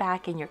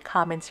feedback and your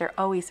comments are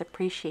always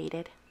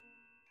appreciated.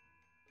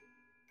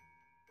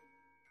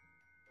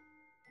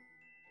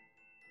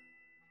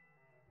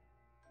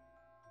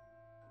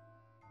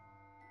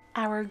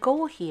 Our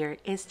goal here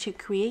is to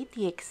create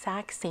the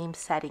exact same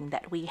setting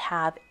that we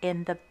have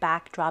in the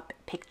backdrop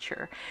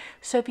picture.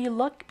 So if you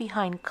look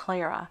behind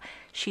Clara,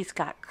 she's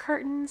got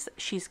curtains,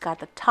 she's got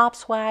the top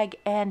swag,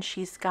 and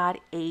she's got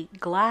a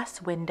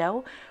glass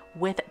window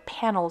with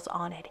panels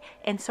on it.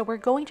 And so we're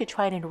going to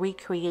try and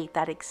recreate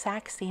that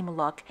exact same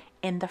look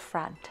in the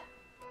front.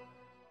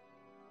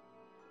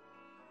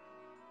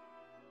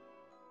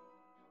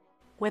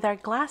 With our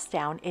glass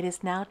down, it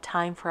is now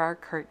time for our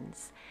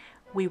curtains.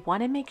 We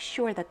want to make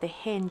sure that the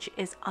hinge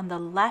is on the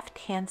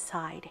left-hand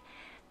side.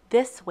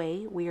 This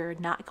way, we are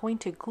not going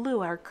to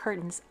glue our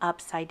curtains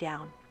upside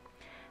down.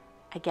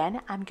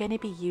 Again, I'm going to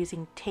be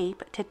using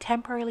tape to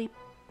temporarily,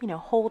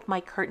 hold my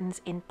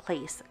curtains in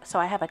place. So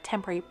I have a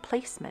temporary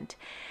placement,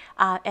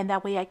 and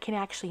that way I can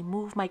actually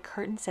move my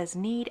curtains as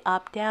need,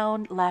 up,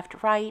 down,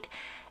 left, right.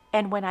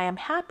 And when I am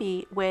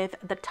happy with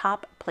the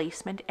top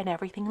placement and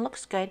everything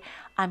looks good,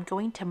 I'm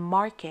going to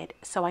mark it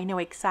so I know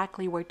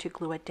exactly where to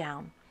glue it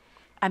down.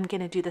 I'm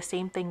going to do the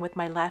same thing with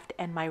my left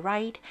and my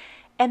right.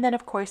 And then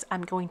of course,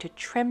 I'm going to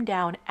trim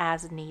down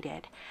as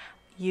needed.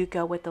 You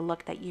go with the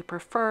look that you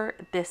prefer.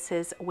 This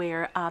is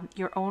where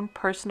your own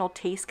personal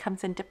taste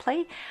comes into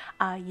play.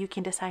 You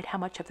can decide how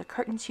much of the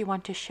curtains you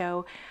want to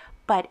show.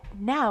 But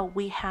now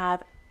we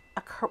have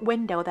a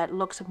window that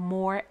looks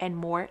more and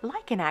more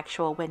like an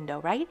actual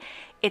window, right?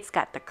 It's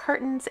got the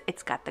curtains,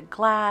 it's got the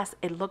glass.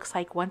 It looks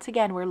like, once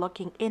again, we're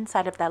looking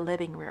inside of that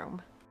living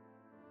room.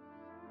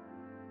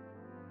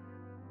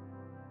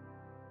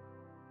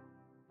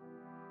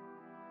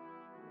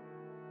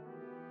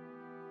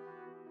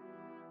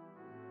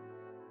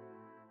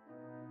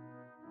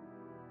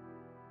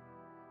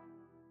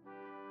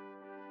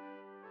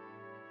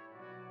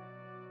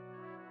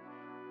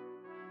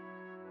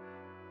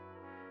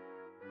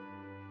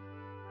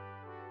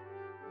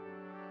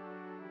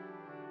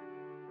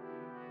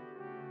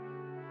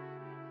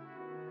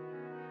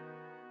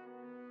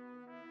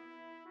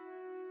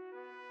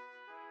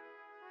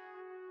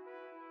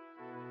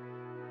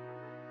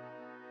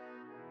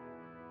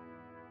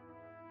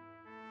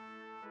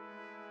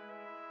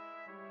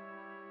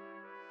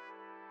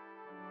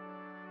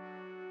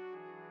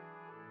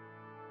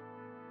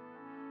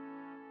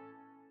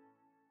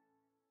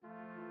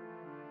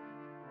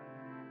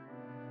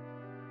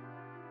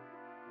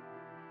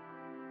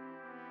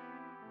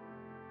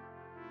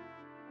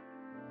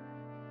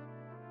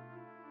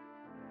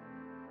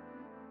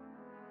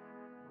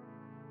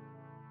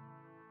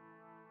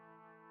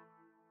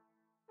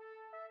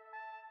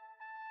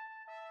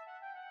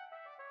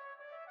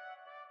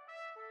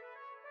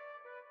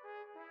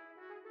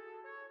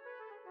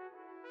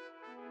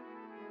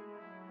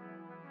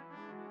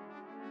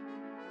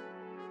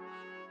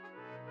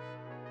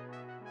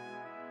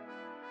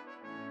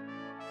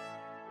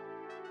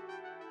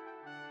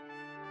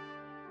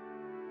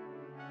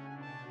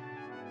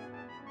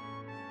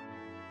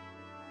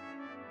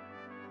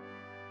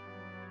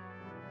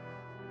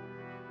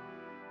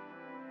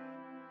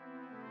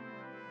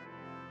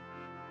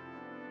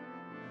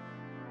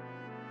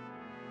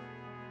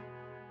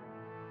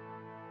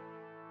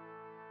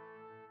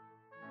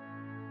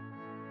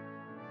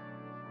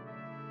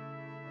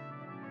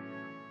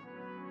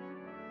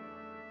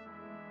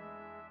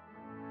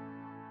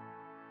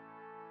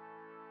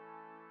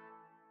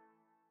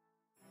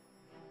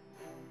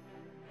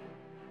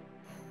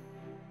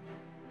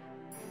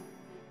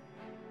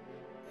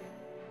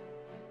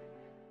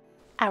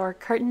 Our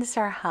curtains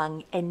are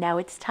hung, and now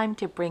it's time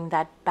to bring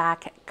that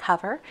back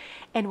cover,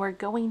 and we're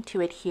going to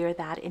adhere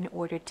that in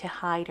order to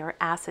hide our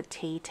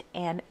acetate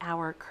and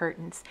our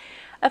curtains.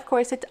 Of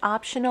course, it's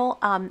optional.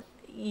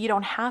 You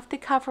don't have to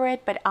cover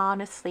it, but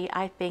honestly,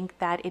 I think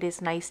that it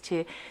is nice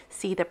to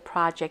see the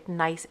project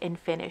nice and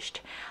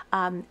finished,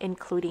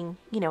 including,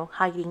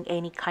 hiding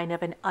any kind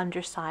of an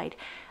underside.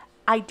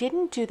 I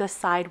didn't do the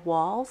side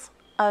walls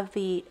of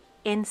the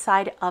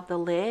inside of the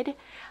lid.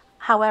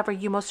 However,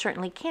 you most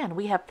certainly can.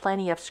 We have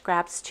plenty of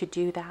scraps to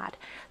do that.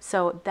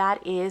 So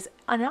that is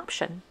an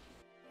option.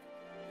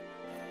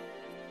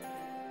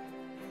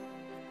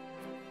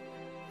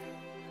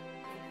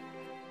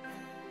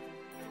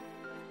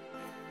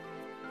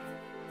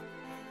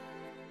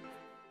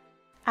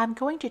 I'm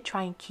going to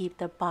try and keep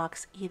the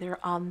box either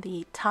on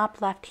the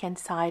top left hand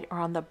side or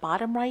on the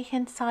bottom right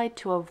hand side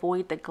to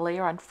avoid the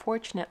glare.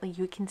 Unfortunately,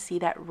 you can see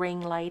that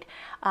ring light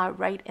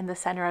right in the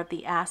center of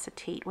the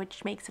acetate,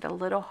 which makes it a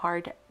little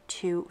hard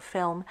to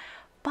film.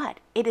 But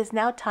it is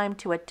now time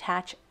to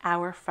attach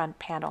our front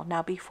panel.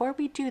 Now before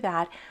we do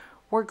that,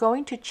 we're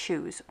going to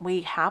choose.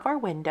 We have our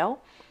window,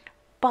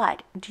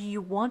 but do you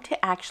want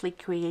to actually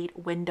create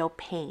window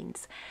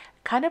panes?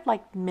 Kind of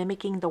like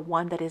mimicking the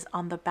one that is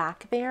on the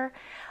back there.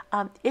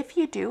 If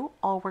you do,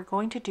 all we're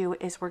going to do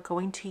is we're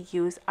going to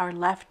use our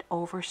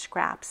leftover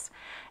scraps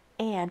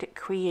and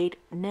create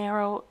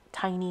narrow,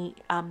 tiny,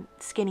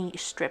 skinny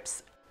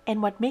strips.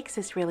 And what makes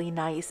this really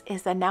nice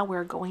is that now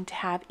we're going to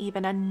have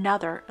even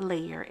another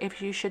layer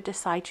if you should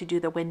decide to do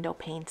the window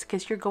panes,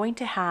 because you're going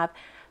to have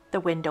the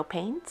window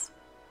panes,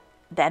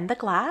 then the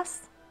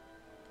glass,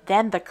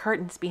 then the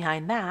curtains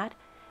behind that,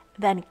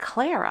 then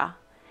Clara.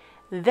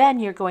 Then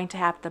you're going to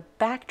have the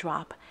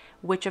backdrop,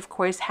 which of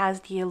course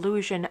has the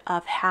illusion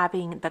of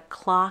having the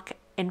clock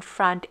in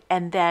front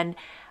and then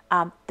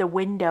the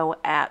window,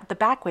 the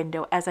back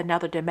window as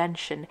another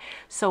dimension.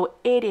 So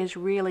it is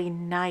really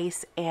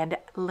nice and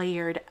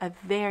layered, a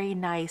very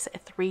nice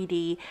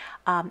 3D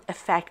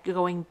effect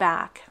going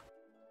back.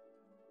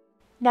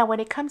 Now, when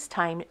it comes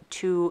time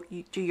to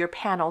do your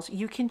panels,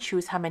 you can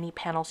choose how many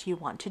panels you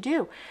want to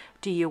do.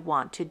 Do you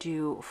want to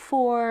do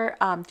 4?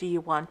 Do you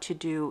want to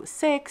do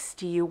 6?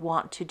 Do you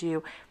want to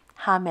do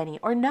how many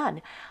or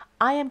none?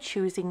 I am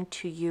choosing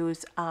to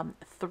use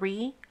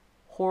 3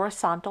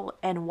 horizontal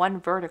and 1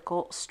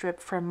 vertical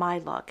strip for my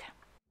look.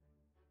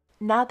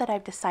 Now that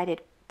I've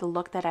decided the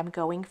look that I'm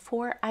going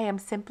for, I am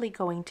simply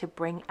going to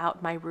bring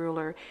out my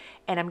ruler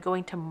and I'm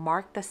going to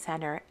mark the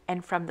center,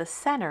 and from the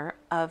center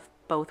of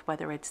both,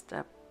 whether it's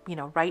the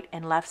right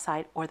and left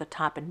side or the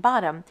top and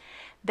bottom,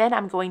 then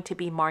I'm going to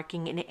be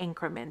marking in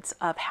increments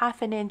of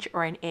 1/2 inch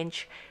or 1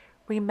 inch.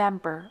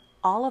 Remember,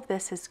 all of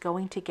this is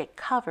going to get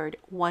covered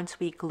once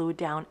we glue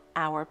down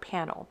our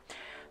panel.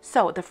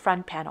 So the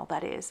front panel,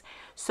 that is.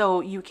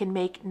 So you can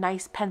make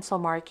nice pencil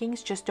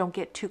markings, just don't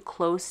get too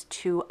close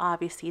to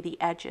obviously the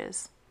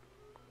edges.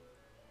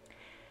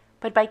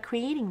 But by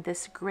creating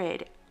this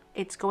grid,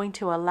 it's going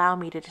to allow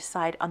me to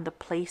decide on the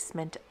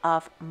placement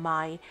of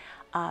my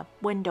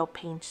window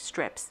pane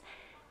strips.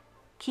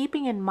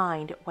 Keeping in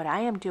mind, what I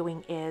am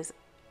doing is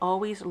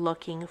always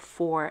looking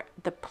for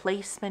the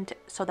placement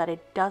so that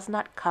it does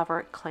not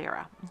cover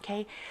Clara,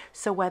 okay?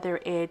 So whether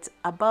it's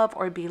above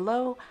or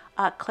below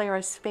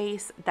Clara's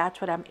face, that's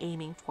what I'm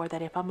aiming for,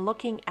 that if I'm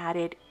looking at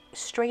it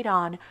straight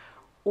on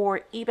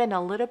or even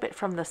a little bit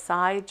from the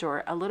sides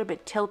or a little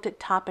bit tilted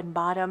top and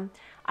bottom,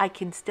 I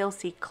can still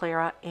see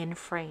Clara in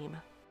frame.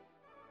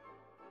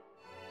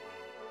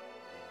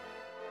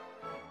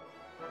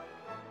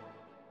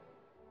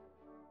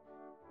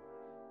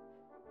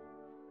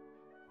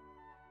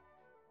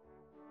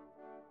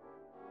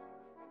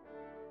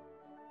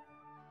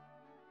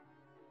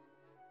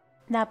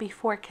 Now,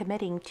 before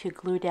committing to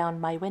glue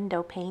down my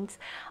window panes,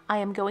 I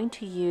am going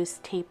to use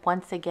tape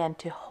once again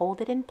to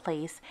hold it in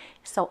place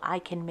so I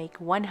can make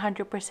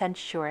 100%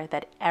 sure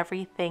that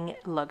everything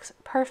looks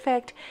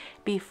perfect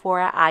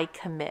before I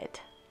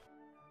commit.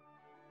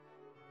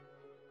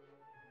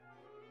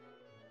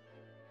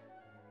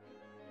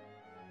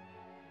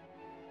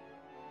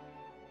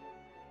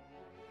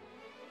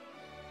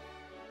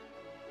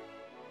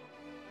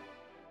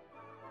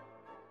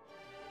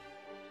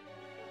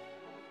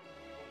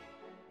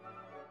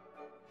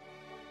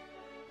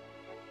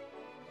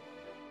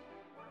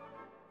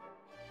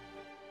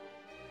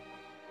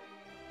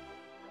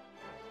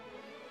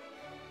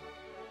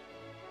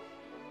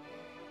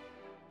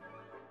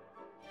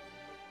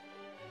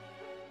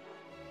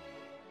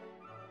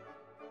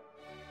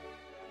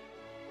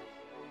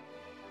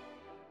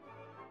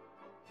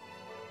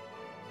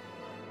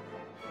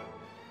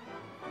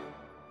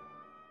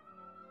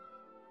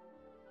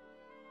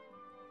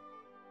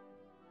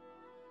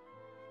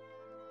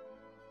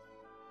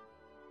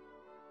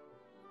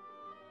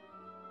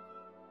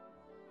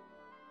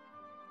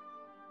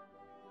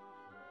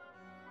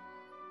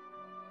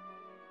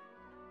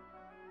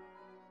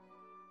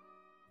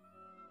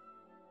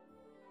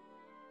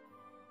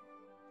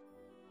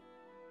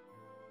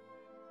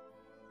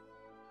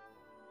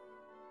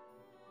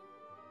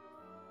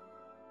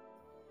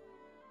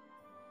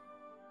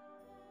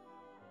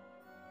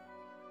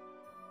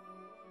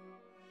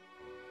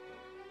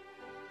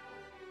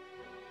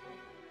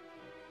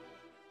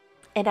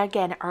 And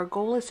again, our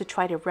goal is to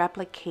try to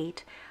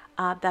replicate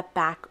the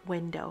back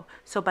window.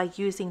 So by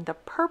using the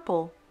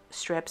purple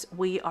strips,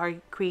 we are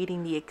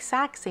creating the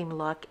exact same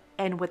look.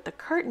 And with the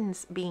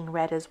curtains being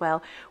red as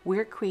well,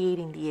 we're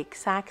creating the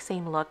exact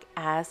same look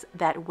as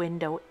that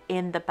window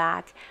in the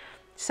back.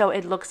 So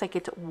it looks like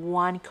it's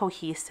one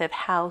cohesive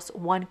house,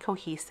 one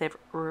cohesive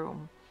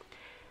room.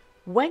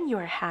 When you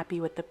are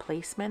happy with the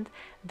placement,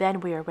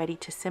 then we are ready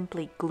to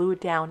simply glue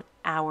down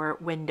our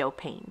window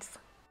panes.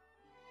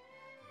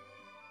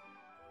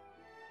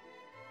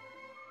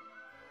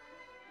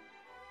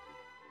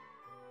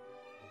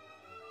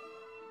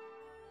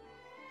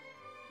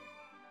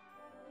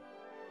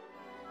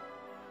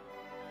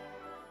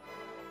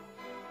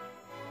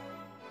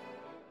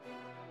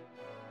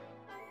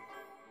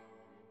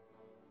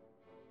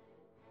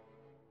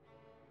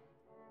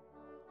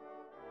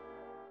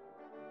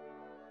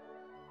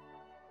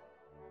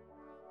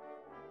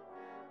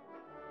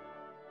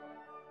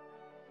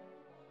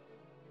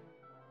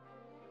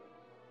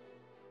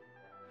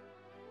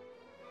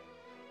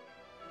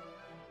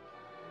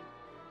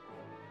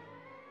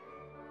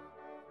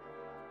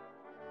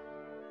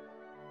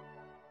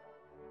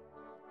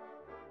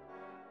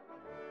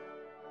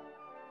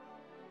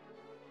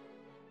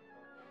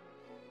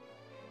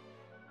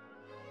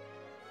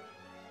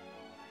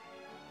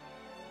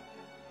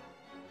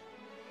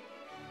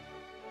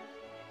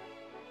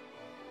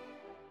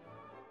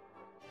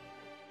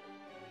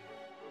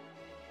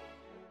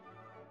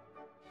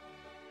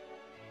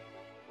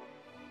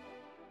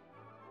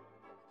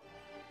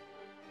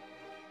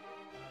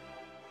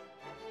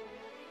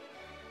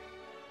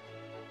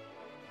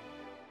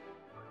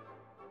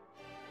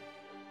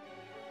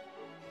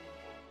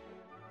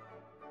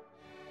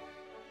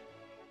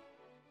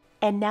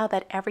 And now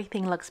that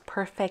everything looks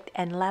perfect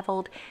and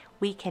leveled,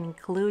 we can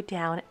glue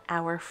down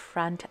our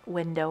front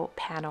window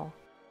panel.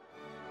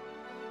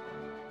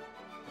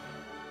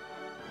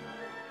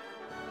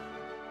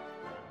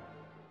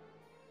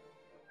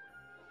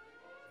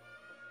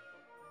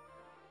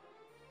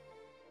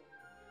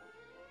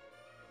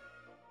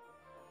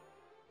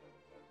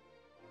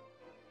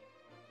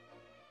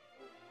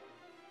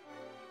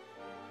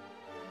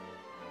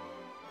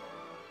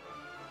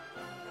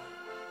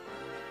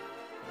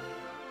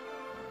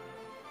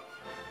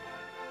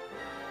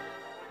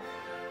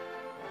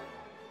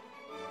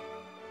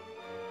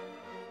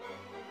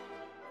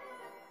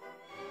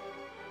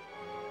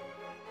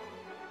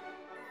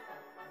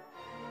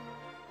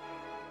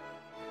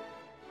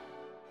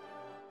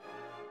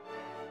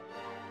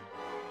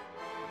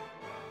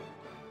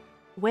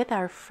 With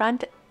our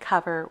front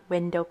cover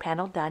window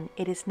panel done,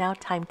 it is now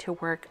time to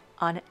work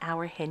on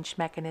our hinge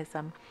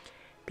mechanism.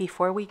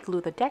 Before we glue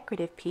the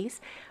decorative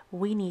piece,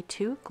 we need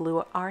to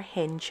glue our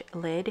hinge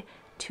lid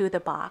to the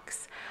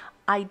box.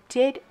 I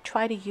did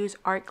try to use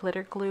art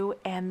glitter glue,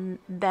 and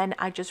then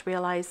I just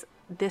realized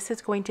this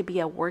is going to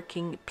be a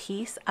working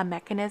piece, a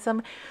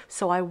mechanism,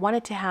 so I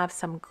wanted to have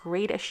some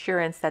great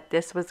assurance that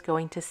this was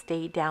going to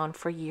stay down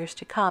for years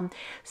to come.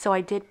 So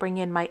I did bring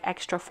in my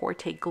extra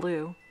forte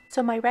glue.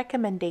 So my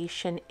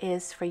recommendation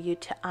is for you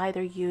to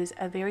either use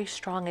a very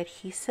strong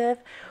adhesive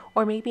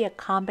or maybe a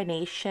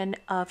combination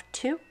of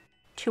two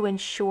to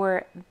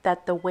ensure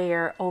that the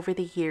wear over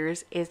the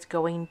years is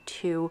going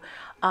to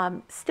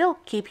still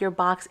keep your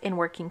box in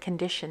working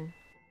condition.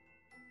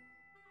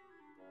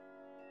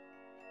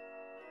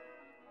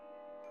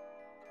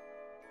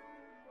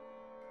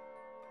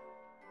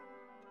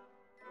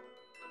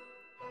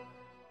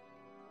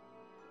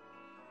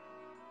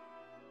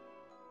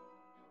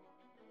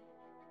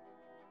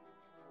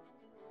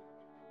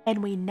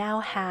 And we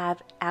now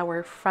have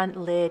our front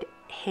lid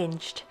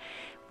hinged,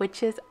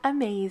 which is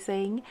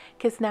amazing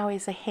because now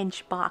it's a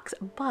hinged box,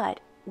 but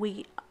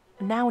we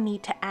now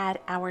need to add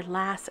our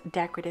last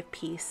decorative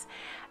piece,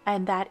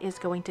 and that is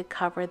going to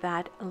cover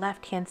that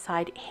left-hand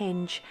side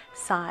hinge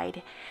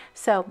side.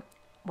 So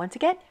once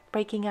again,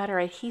 breaking out our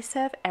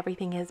adhesive,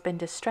 everything has been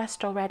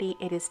distressed already.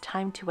 It is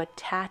time to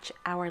attach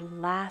our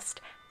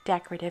last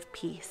decorative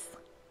piece.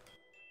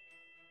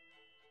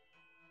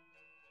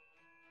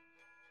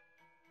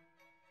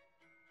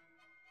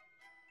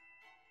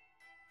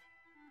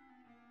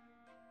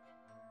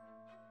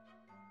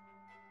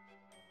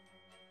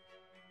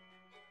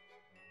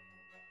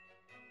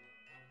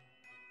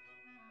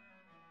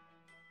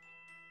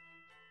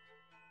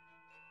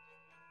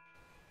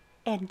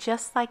 And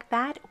just like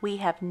that, we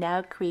have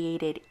now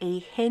created a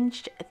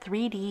hinged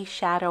 3D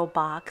shadow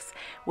box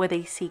with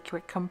a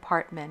secret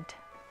compartment.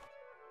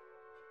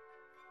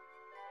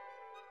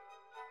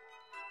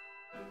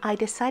 I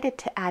decided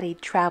to add a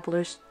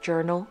traveler's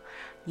journal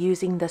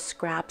using the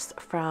scraps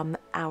from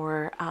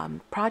our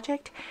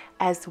project,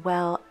 as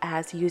well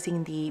as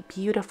using the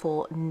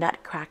beautiful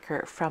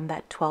Nutcracker from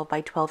that 12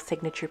 by 12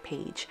 signature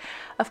page.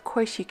 Of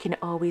course, you can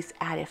always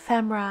add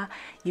ephemera,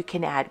 you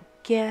can add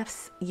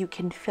gifts, you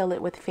can fill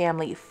it with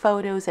family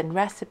photos and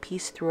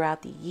recipes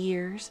throughout the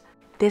years.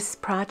 This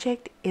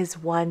project is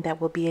one that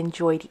will be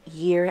enjoyed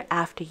year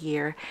after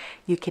year.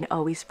 You can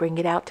always bring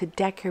it out to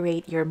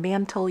decorate your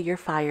mantle, your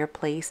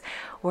fireplace,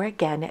 or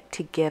again,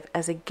 to give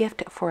as a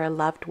gift for a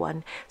loved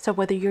one. So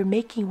whether you're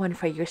making one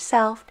for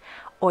yourself,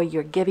 or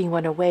you're giving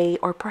one away,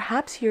 or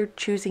perhaps you're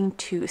choosing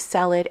to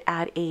sell it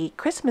at a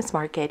Christmas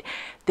market,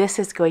 this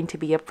is going to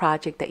be a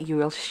project that you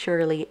will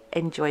surely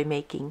enjoy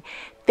making.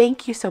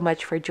 Thank you so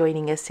much for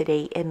joining us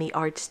today in the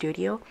art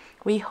studio.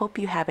 We hope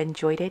you have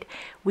enjoyed it.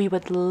 We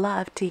would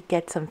love to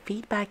get some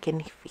feedback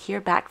and hear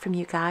back from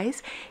you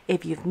guys.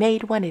 If you've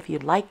made one, if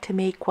you'd like to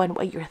make one,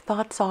 what your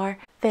thoughts are.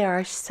 There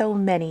are so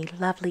many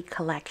lovely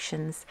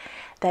collections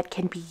that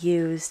can be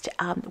used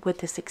with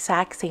this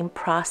exact same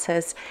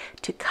process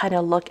to kind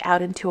of look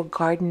out into a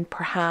garden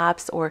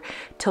perhaps, or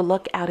to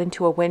look out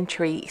into a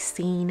wintry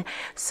scene.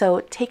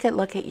 So take a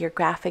look at your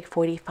Graphic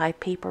 45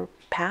 paper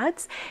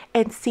pads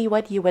and see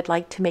what you would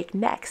like to make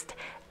next.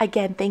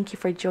 Again, thank you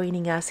for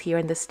joining us here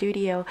in the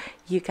studio.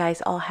 You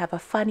guys all have a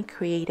fun,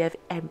 creative,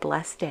 and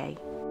blessed day.